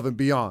truly above and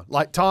beyond.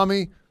 Like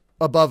Tommy,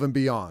 above and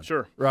beyond.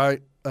 Sure.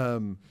 Right?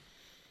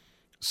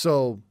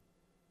 So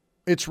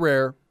it's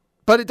rare,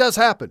 but it does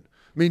happen.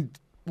 I mean,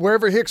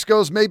 wherever Hicks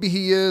goes, maybe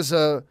he ends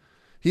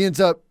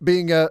up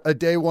being a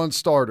day one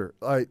starter.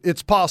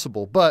 It's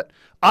possible, but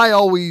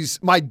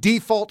my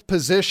default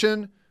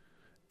position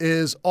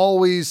is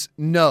always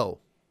no.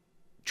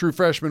 True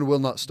freshman will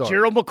not start.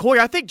 Gerald McCoy.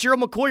 I think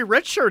Gerald McCoy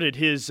redshirted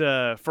his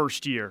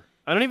first year.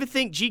 I don't even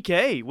think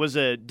GK was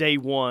a day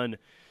one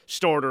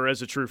starter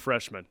as a true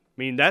freshman. I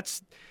mean, that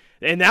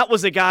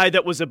was a guy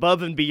that was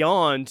above and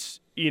beyond,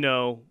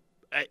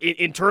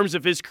 in terms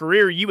of his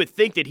career. You would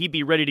think that he'd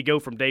be ready to go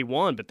from day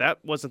one, but that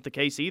wasn't the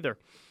case either.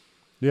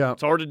 Yeah.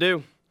 It's hard to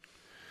do.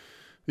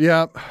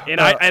 Yeah.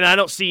 And I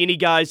don't see any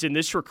guys in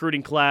this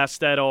recruiting class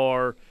that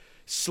are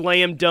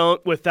slam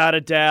dunk, without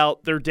a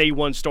doubt, they're day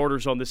one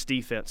starters on this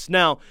defense.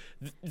 Now,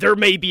 there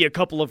may be a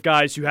couple of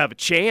guys who have a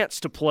chance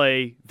to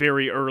play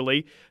very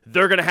early.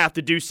 They're going to have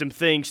to do some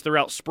things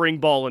throughout spring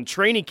ball and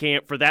training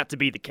camp for that to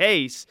be the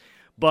case.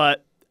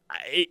 But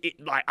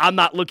I'm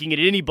not looking at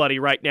anybody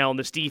right now on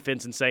this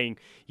defense and saying,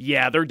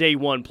 yeah, they're day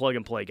one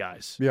plug-and-play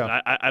guys.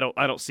 Yeah. I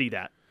don't see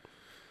that.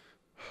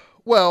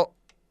 Well,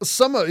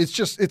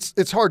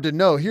 it's hard to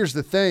know. Here's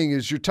the thing: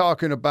 is you're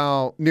talking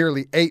about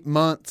nearly 8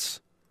 months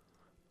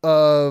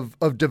of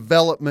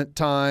development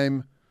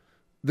time.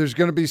 There's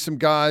going to be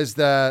guys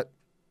that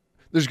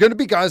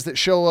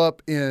show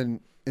up in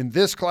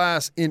this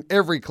class, in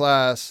every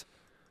class,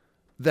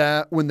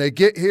 that when they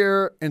get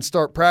here and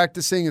start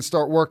practicing and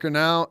start working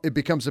out, it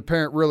becomes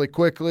apparent really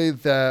quickly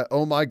that,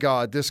 oh my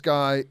God, this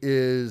guy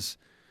he's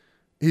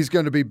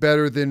going to be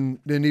better than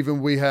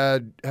even we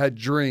had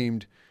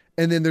dreamed.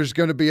 And then there's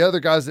going to be other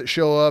guys that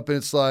show up and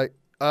it's like,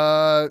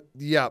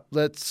 yeah,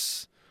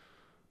 let's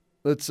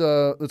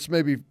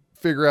maybe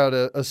figure out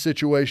a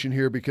situation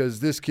here because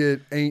this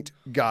kid ain't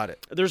got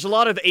it. There's a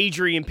lot of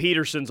Adrian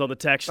Petersons on the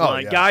text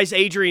line. Yeah. Guys,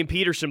 Adrian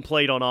Peterson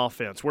played on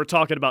offense. We're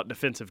talking about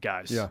defensive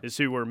guys Yeah. is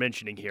who we're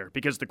mentioning here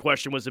because the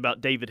question was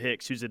about David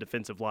Hicks, who's a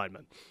defensive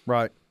lineman.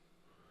 Right.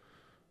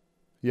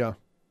 Yeah.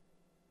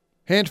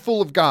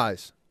 Handful of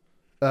guys.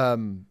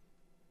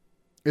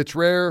 It's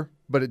rare,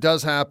 but it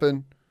does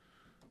happen.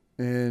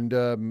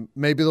 And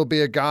maybe there'll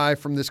be a guy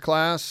from this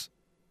class.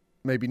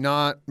 Maybe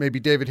not.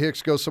 Maybe David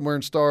Hicks goes somewhere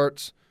and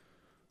starts.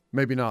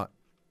 Maybe not.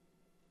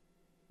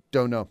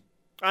 Don't know.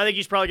 I think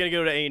he's probably going to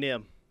go to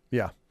A&M.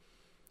 Yeah.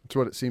 That's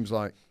what it seems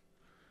like.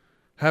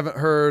 Haven't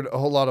heard a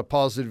whole lot of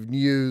positive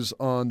news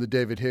on the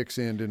David Hicks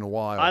end in a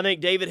while. I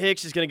think David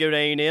Hicks is going to go to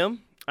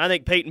A&M. I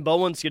think Peyton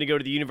Bowen's going to go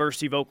to the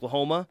University of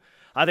Oklahoma.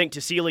 I think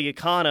Tassili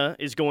Akana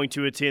is going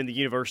to attend the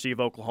University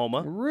of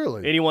Oklahoma.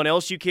 Really? Anyone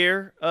else you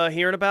care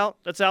hearing about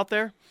that's out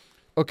there?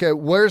 Okay,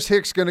 where's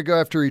Hicks going to go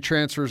after he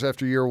transfers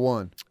after year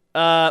one?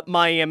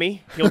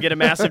 Miami. He'll get a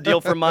massive deal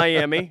from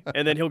Miami,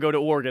 and then he'll go to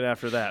Oregon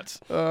after that.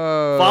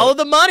 Follow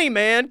the money,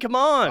 man. Come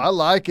on. I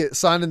like it.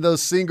 Signing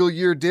those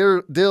single-year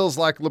deals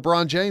like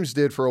LeBron James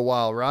did for a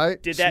while,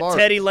 right? Did Smart.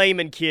 that Teddy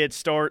Lehman kid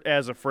start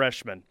as a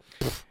freshman?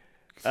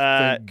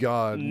 Thank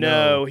God.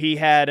 No, he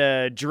had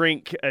a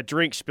drink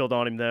spilled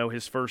on him, though,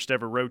 his first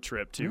ever road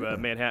trip to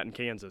Manhattan,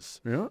 Kansas.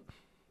 Yeah.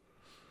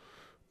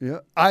 Yeah.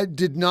 I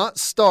did not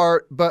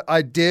start, but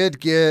I did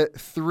get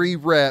 3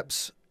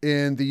 reps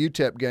in the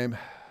UTEP game.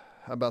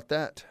 How about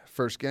that?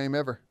 First game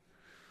ever.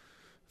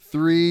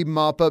 3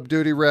 mop-up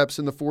duty reps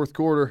in the fourth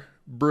quarter.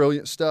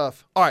 Brilliant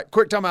stuff. All right,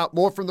 quick timeout.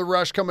 More from The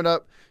Rush coming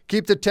up.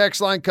 Keep the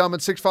text line coming,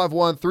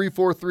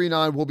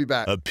 651-3439. We'll be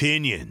back.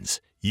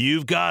 Opinions.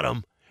 You've got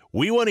them.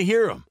 We want to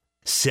hear them.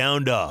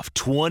 Sound off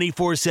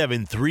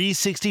 24/7,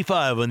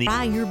 365 on the...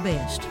 Try your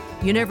best.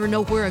 You never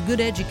know where a good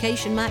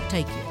education might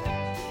take you.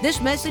 This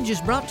message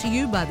is brought to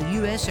you by the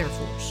U.S. Air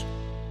Force.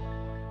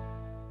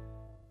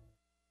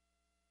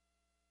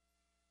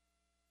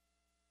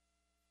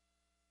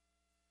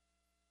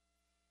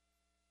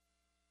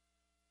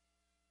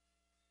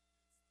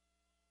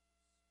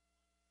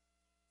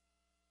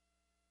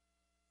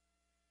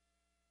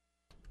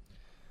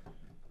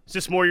 Is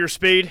this more your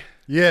speed?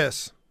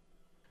 Yes.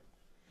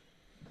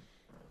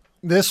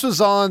 This was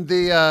on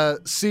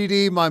the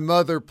CD my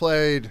mother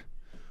played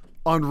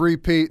on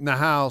repeat in the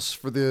house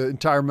for the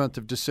entire month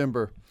of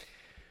December.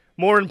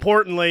 More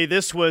importantly,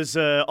 this was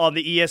on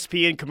the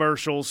ESPN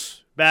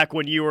commercials back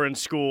when you were in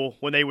school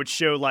when they would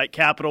show like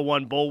Capital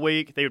One Bowl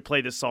Week. They would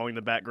play this song in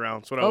the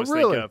background. That's what I always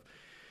think of.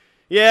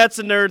 Yeah, it's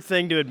a nerd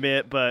thing to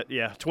admit, but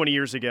yeah, 20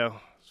 years ago,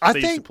 they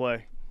used to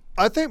play.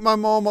 I think my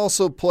mom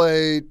also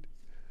played.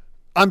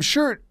 I'm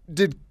sure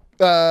did.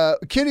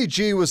 Kenny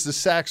G was the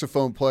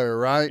saxophone player,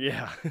 right?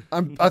 Yeah.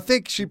 I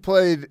think she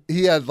played.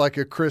 He had like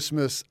a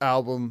Christmas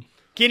album.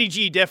 Kenny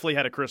G definitely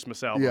had a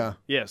Christmas album. Yeah.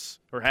 Yes,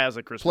 or has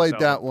a Christmas Played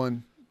album. that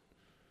one.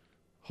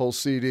 Whole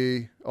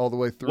CD all the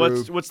way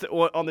through. What's the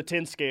on the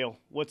 10 scale?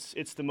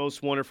 It's the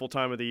most wonderful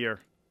time of the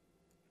year?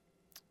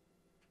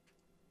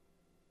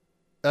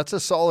 That's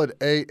a solid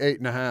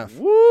 8.5.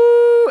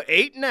 Woo,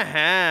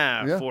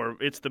 8.5 Yeah. for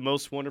it's the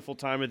most wonderful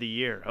time of the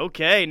year.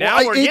 Okay,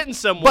 now we're getting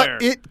somewhere.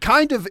 But it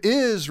kind of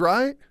is,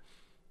 right?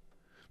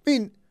 I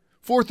mean,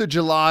 4th of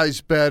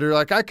July's better.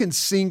 Like I can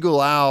single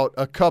out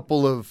a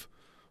couple of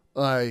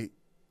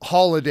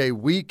holiday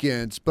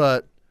weekends,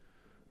 but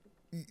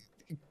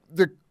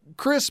the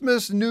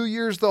Christmas, New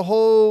Year's, the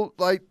whole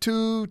like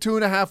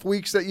 2.5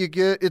 weeks that you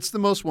get, it's the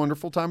most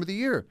wonderful time of the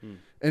year.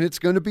 And it's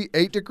going to be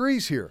 8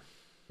 degrees here,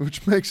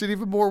 which makes it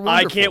even more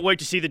wonderful. I can't wait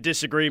to see the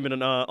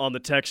disagreement on the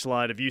text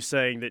line of you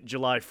saying that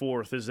July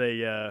 4th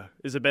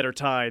is a better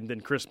time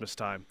than Christmas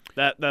time.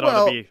 That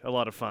ought to be a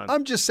lot of fun.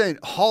 I'm just saying,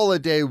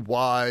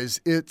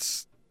 holiday-wise,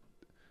 it's,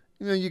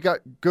 you got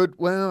good,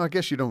 well, I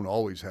guess you don't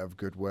always have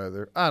good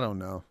weather. I don't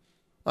know.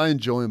 I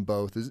enjoy them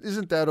both.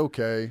 Isn't that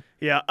okay?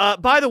 Yeah.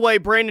 By the way,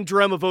 Brandon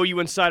Drum of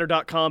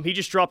OUinsider.com, he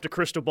just dropped a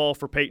crystal ball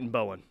for Peyton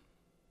Bowen.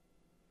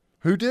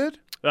 Who did?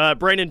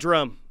 Brandon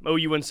Drum,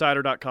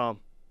 OUinsider.com.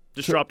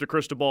 Just dropped a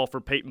crystal ball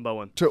for Peyton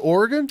Bowen. To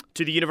Oregon?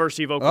 To the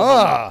University of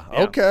Oklahoma.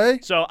 Yeah. Okay.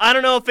 So I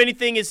don't know if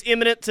anything is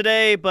imminent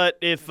today, but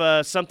if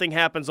something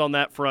happens on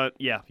that front,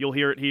 yeah, you'll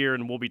hear it here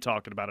and we'll be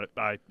talking about it.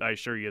 I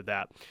assure you of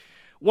that.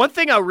 One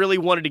thing I really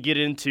wanted to get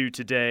into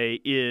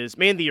today is,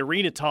 man, the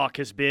arena talk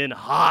has been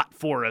hot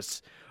for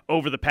us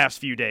over the past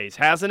few days,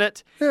 hasn't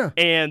it? Yeah.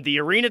 And the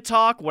arena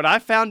talk, what I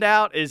found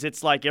out is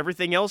it's like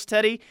everything else,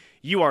 Teddy.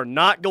 You are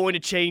not going to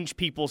change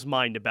people's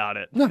mind about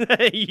it. No.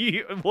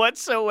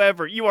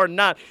 Whatsoever. You are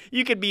not.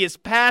 You can be as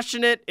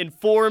passionate,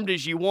 informed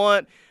as you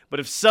want,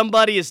 but if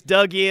somebody is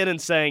dug in and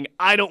saying,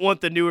 I don't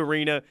want the new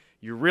arena,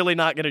 you're really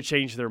not going to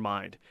change their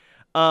mind.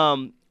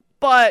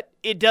 But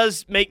it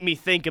does make me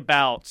think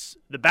about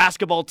the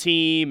basketball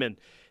team and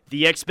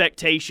the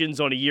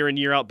expectations on a year-in,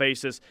 year-out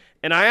basis.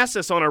 And I asked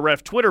this on our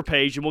Ref Twitter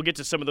page, and we'll get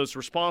to some of those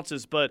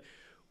responses, but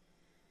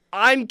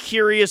I'm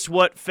curious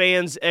what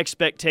fans'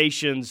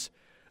 expectations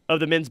of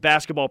the men's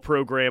basketball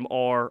program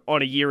are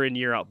on a year-in,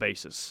 year-out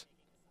basis.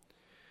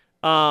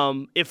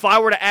 If I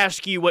were to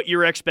ask you what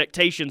your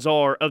expectations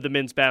are of the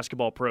men's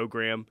basketball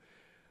program,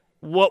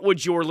 what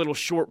would your little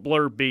short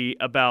blurb be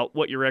about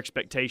what your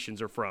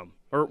expectations are from,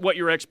 or what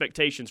your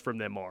expectations from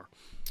them are?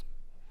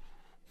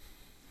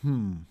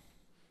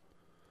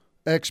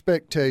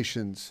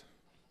 Expectations.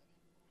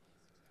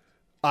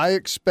 I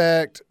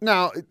expect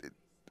now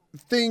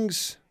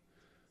things.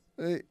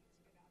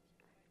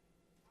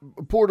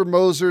 Porter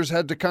Moser's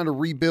had to kind of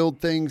rebuild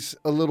things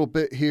a little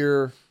bit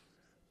here.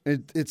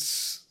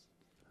 It's.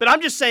 But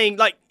I'm just saying,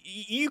 like,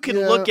 you can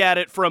look at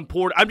it from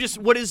Porter.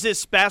 What is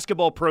this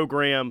basketball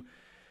program?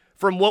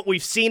 From what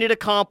we've seen it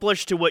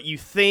accomplish to what you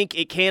think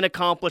it can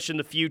accomplish in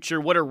the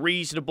future, what are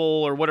reasonable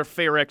or what are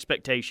fair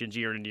expectations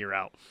year in and year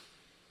out?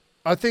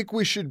 I think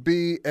we should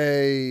be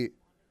a.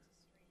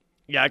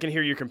 Yeah, I can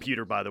hear your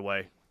computer, by the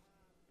way.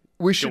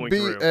 We should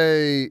be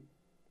a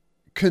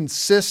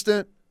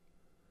consistent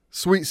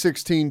Sweet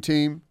 16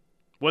 team.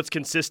 What's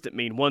consistent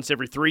mean? Once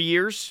every 3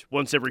 years?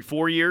 Once every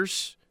 4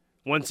 years?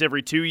 Once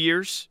every 2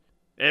 years?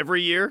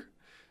 Every year?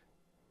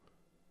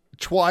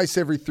 Twice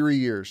every 3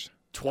 years.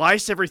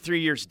 Twice every 3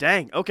 years.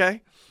 Dang.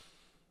 Okay.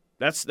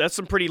 That's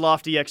some pretty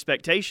lofty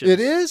expectations. It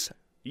is?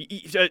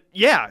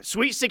 Yeah.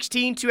 Sweet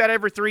 16, 2 out of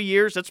every 3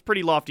 years. That's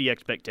pretty lofty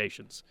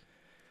expectations.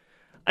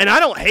 And I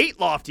don't hate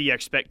lofty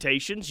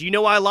expectations.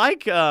 I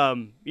like,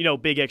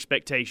 big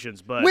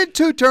expectations. But win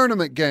 2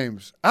 tournament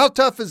games. How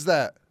tough is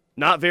that?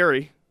 Not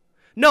very.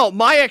 No,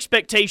 my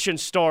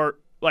expectations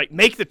start,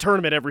 make the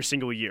tournament every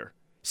single year.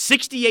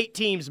 68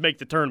 teams make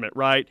the tournament,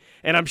 right?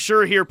 And I'm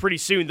sure here pretty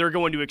soon they're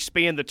going to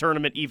expand the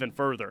tournament even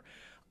further.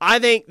 I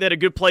think that a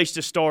good place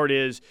to start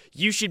is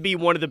you should be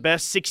one of the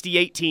best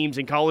 68 teams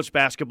in college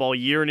basketball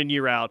year in and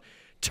year out.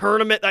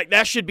 Tournament,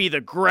 that should be the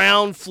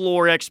ground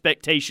floor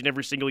expectation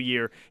every single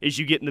year is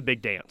you get in the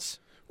big dance.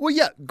 Well,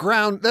 yeah,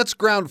 that's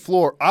ground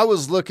floor. I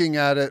was looking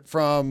at it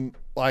from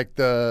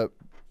the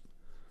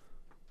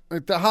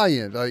high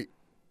end.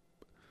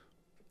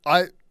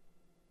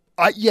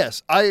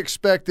 Yes, I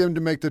expect them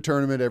to make the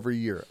tournament every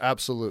year.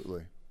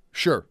 Absolutely.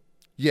 Sure.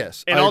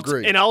 Yes, I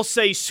agree. And I'll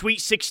say Sweet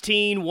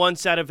 16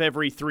 once out of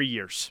every 3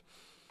 years.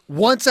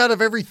 Once out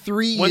of every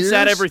 3 years? Once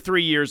out of every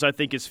 3 years, I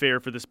think is fair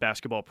for this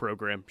basketball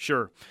program.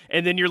 Sure.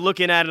 And then you're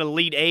looking at an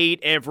Elite Eight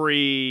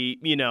every,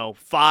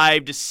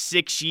 5 to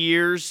 6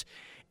 years,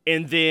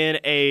 and then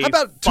a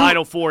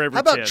Final Four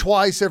every 10. How about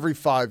twice every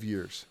 5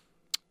 years?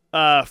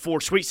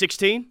 For Sweet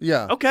 16?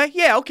 Yeah. Okay.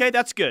 Yeah, okay,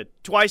 that's good.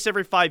 Twice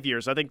every 5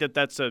 years. I think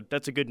that's a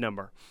good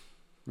number.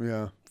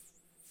 Yeah.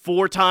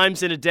 4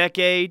 times in a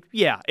decade?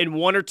 Yeah. And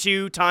 1 or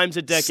 2 times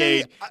a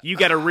decade, you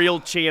got a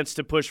real chance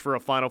to push for a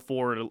Final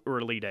Four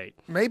or Elite Eight.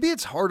 Maybe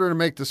it's harder to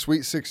make the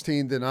Sweet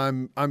 16 than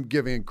I'm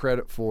giving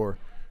credit for.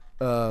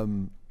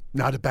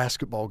 Not a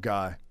basketball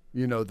guy,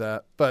 you know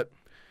that. But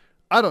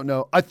I don't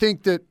know. I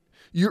think that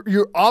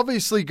you're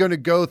obviously going to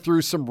go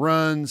through some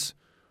runs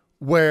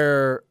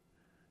where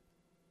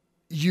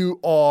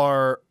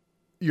you're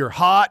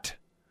hot,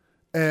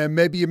 and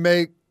maybe you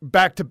make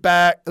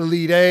back-to-back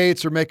Elite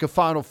Eights or make a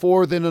Final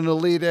Four, then an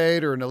Elite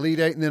Eight, or an Elite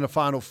Eight and then a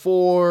Final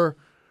Four.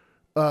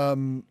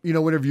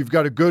 Whenever you've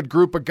got a good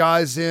group of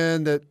guys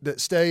in that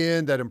stay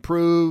in, that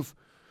improve.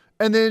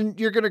 And then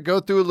you're going to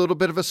go through a little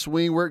bit of a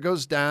swing where it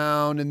goes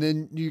down, and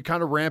then you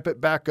kind of ramp it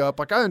back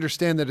up. I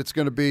understand that it's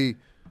going to be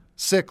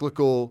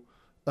cyclical,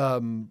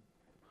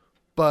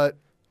 but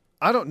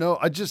I don't know.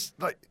 I just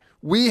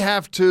we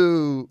have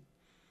to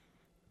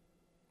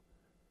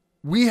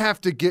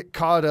get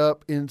caught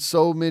up in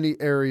so many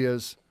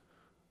areas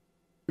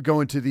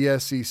going to the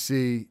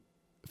SEC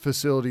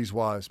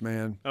facilities-wise,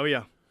 man. Oh,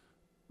 yeah.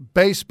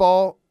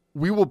 Baseball,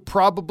 we will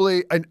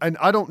probably – and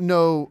I don't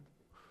know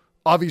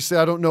 – obviously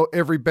I don't know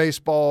every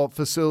baseball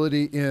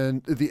facility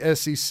in the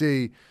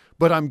SEC,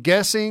 but I'm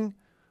guessing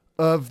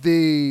of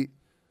the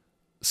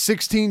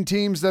 16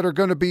 teams that are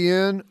going to be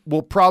in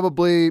will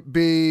probably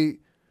be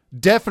 –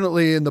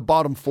 definitely in the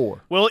bottom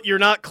 4. Well, you're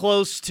not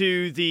close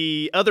to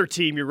the other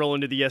team you're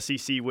rolling to the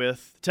SEC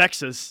with,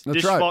 Texas. That's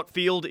Disch-Falk right.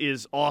 Field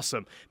is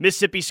awesome.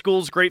 Mississippi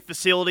Schools, great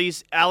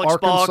facilities. Alex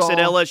Arkansas. Box at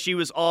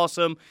LSU is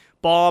awesome.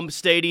 Baum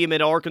Stadium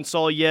at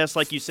Arkansas, yes,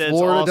 like you said,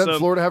 Florida, it's awesome. doesn't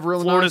Florida have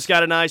really Florida's nice?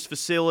 got a nice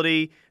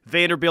facility.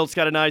 Vanderbilt's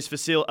got a nice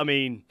facility. I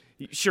mean,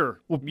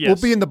 sure. Yes. We'll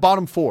be in the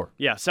bottom 4.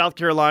 Yeah, South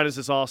Carolina's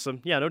is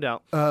awesome. Yeah, no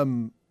doubt.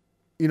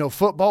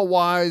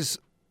 Football-wise,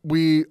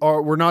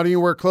 we're not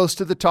anywhere close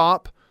to the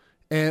top.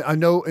 And I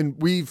know,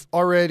 and we've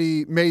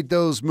already made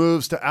those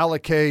moves to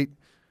allocate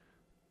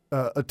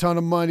a ton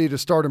of money to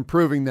start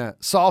improving that.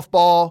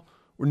 Softball,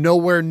 we're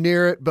nowhere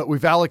near it, but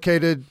we've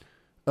allocated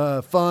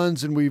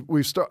funds, and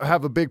we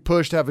have a big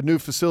push to have a new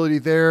facility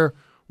there.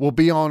 We'll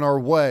be on our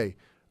way.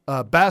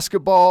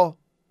 Basketball,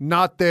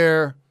 not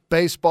there.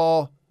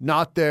 Baseball,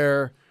 not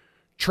there.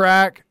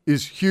 Track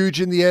is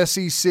huge in the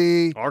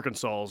SEC.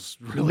 Arkansas's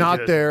really not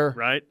good, there,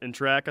 right? In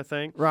track, I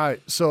think. Right.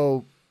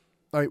 So,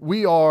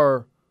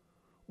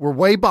 we're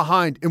way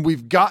behind, and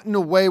we've gotten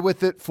away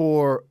with it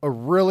for a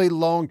really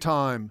long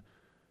time.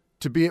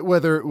 To be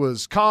whether it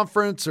was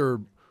conference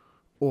or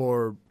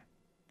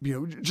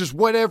just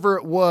whatever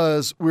it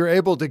was, we were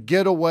able to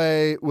get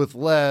away with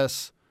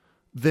less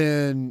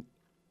than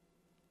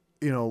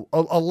a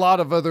lot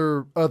of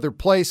other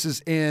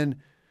places. And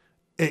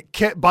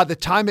by the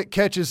time it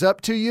catches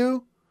up to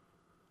you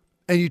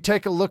and you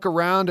take a look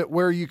around at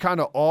where you kind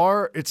of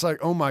are, it's like,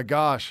 oh my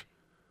gosh,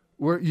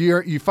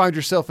 you find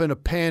yourself in a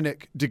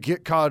panic to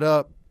get caught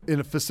up in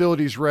a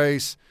facilities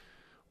race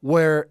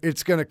where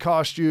it's going to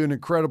cost you an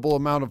incredible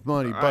amount of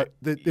money. Right.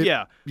 But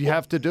you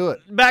have to do it.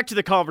 Back to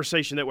the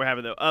conversation that we're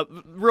having, though.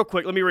 Real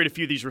quick, let me read a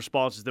few of these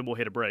responses, then we'll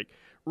hit a break.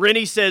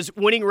 Rennie says,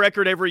 winning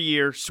record every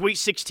year, Sweet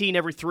 16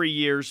 every 3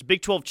 years,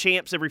 Big 12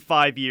 champs every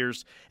 5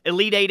 years,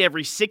 Elite 8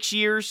 every 6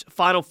 years,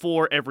 Final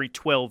Four every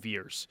 12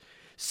 years.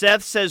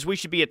 Seth says we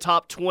should be a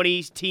top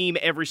 20 team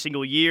every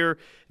single year.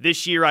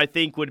 This year, I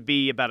think, would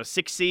be about a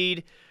 6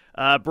 seed.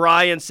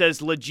 Brian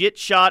says legit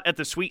shot at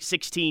the Sweet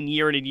 16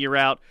 year in and year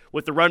out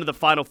with the run to the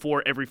Final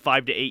Four every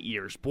 5 to 8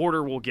 years.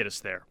 Border will get us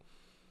there.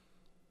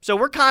 So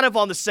we're kind of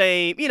on the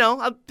same,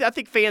 I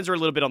think fans are a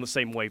little bit on the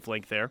same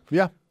wavelength there.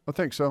 Yeah, I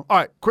think so. All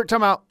right, quick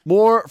timeout.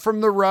 More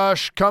from The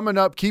Rush coming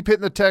up. Keep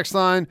hitting the text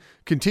line.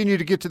 Continue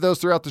to get to those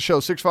throughout the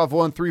show.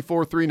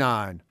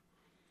 651-3439.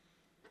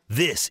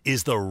 This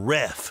is the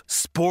Ref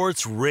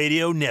Sports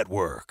Radio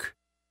Network.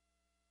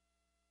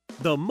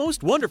 The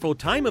most wonderful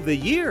time of the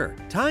year.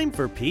 Time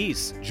for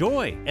peace,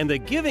 joy, and the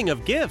giving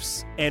of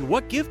gifts. And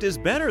what gift is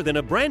better than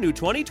a brand new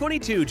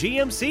 2022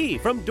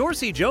 GMC from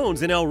Dorsey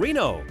Jones in El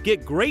Reno?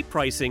 Get great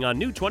pricing on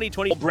new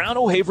 2020 Brown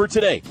O'Haver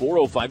today.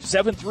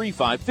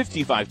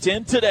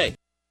 405-735-5510 today.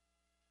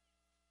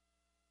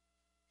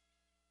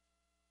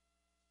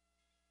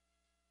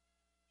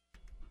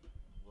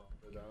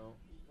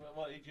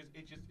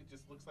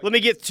 Let me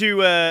get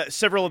to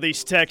several of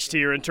these texts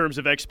here in terms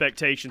of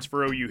expectations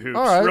for OU hoops.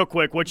 All right. Real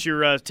quick, what's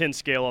your 10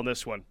 scale on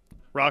this one?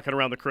 Rocking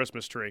around the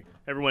Christmas tree.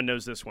 Everyone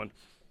knows this one.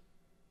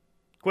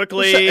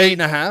 Quickly.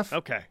 8.5.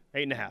 Okay,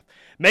 8.5.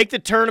 Make the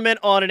tournament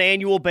on an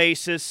annual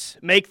basis.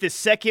 Make the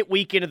second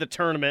weekend of the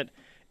tournament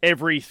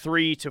every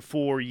 3 to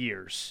 4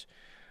 years.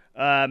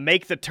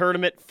 Make the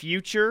tournament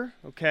future.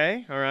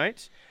 Okay, all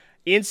right.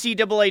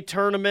 NCAA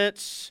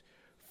tournaments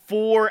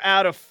 4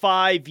 out of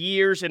 5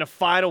 years and a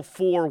Final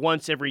Four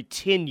once every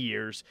 10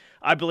 years.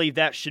 I believe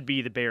that should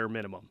be the bare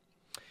minimum.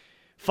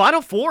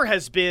 Final Four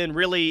has been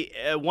really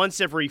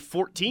once every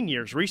 14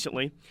 years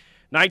recently.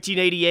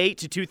 1988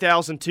 to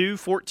 2002,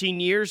 14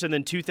 years, and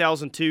then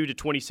 2002 to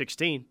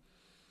 2016.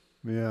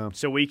 Yeah.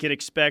 So we can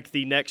expect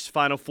the next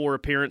Final Four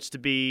appearance to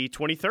be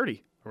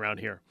 2030 around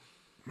here.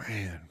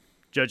 Man.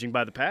 Judging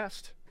by the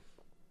past.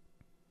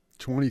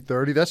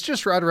 2030. That's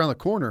just right around the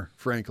corner,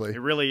 frankly. It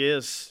really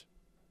is.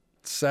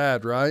 It's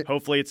sad, right?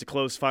 Hopefully it's a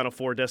close Final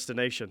Four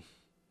destination.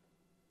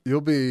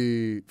 You'll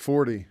be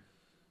 40.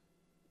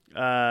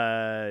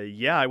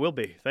 Yeah, I will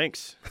be.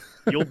 Thanks.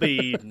 You'll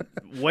be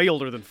way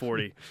older than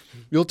 40.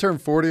 You'll turn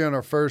 40 on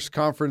our first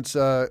conference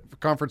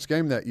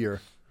game that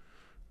year.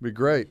 Be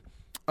great.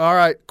 All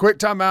right, quick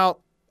timeout.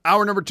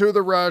 Hour number 2 of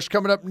The Rush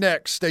coming up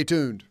next. Stay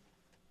tuned.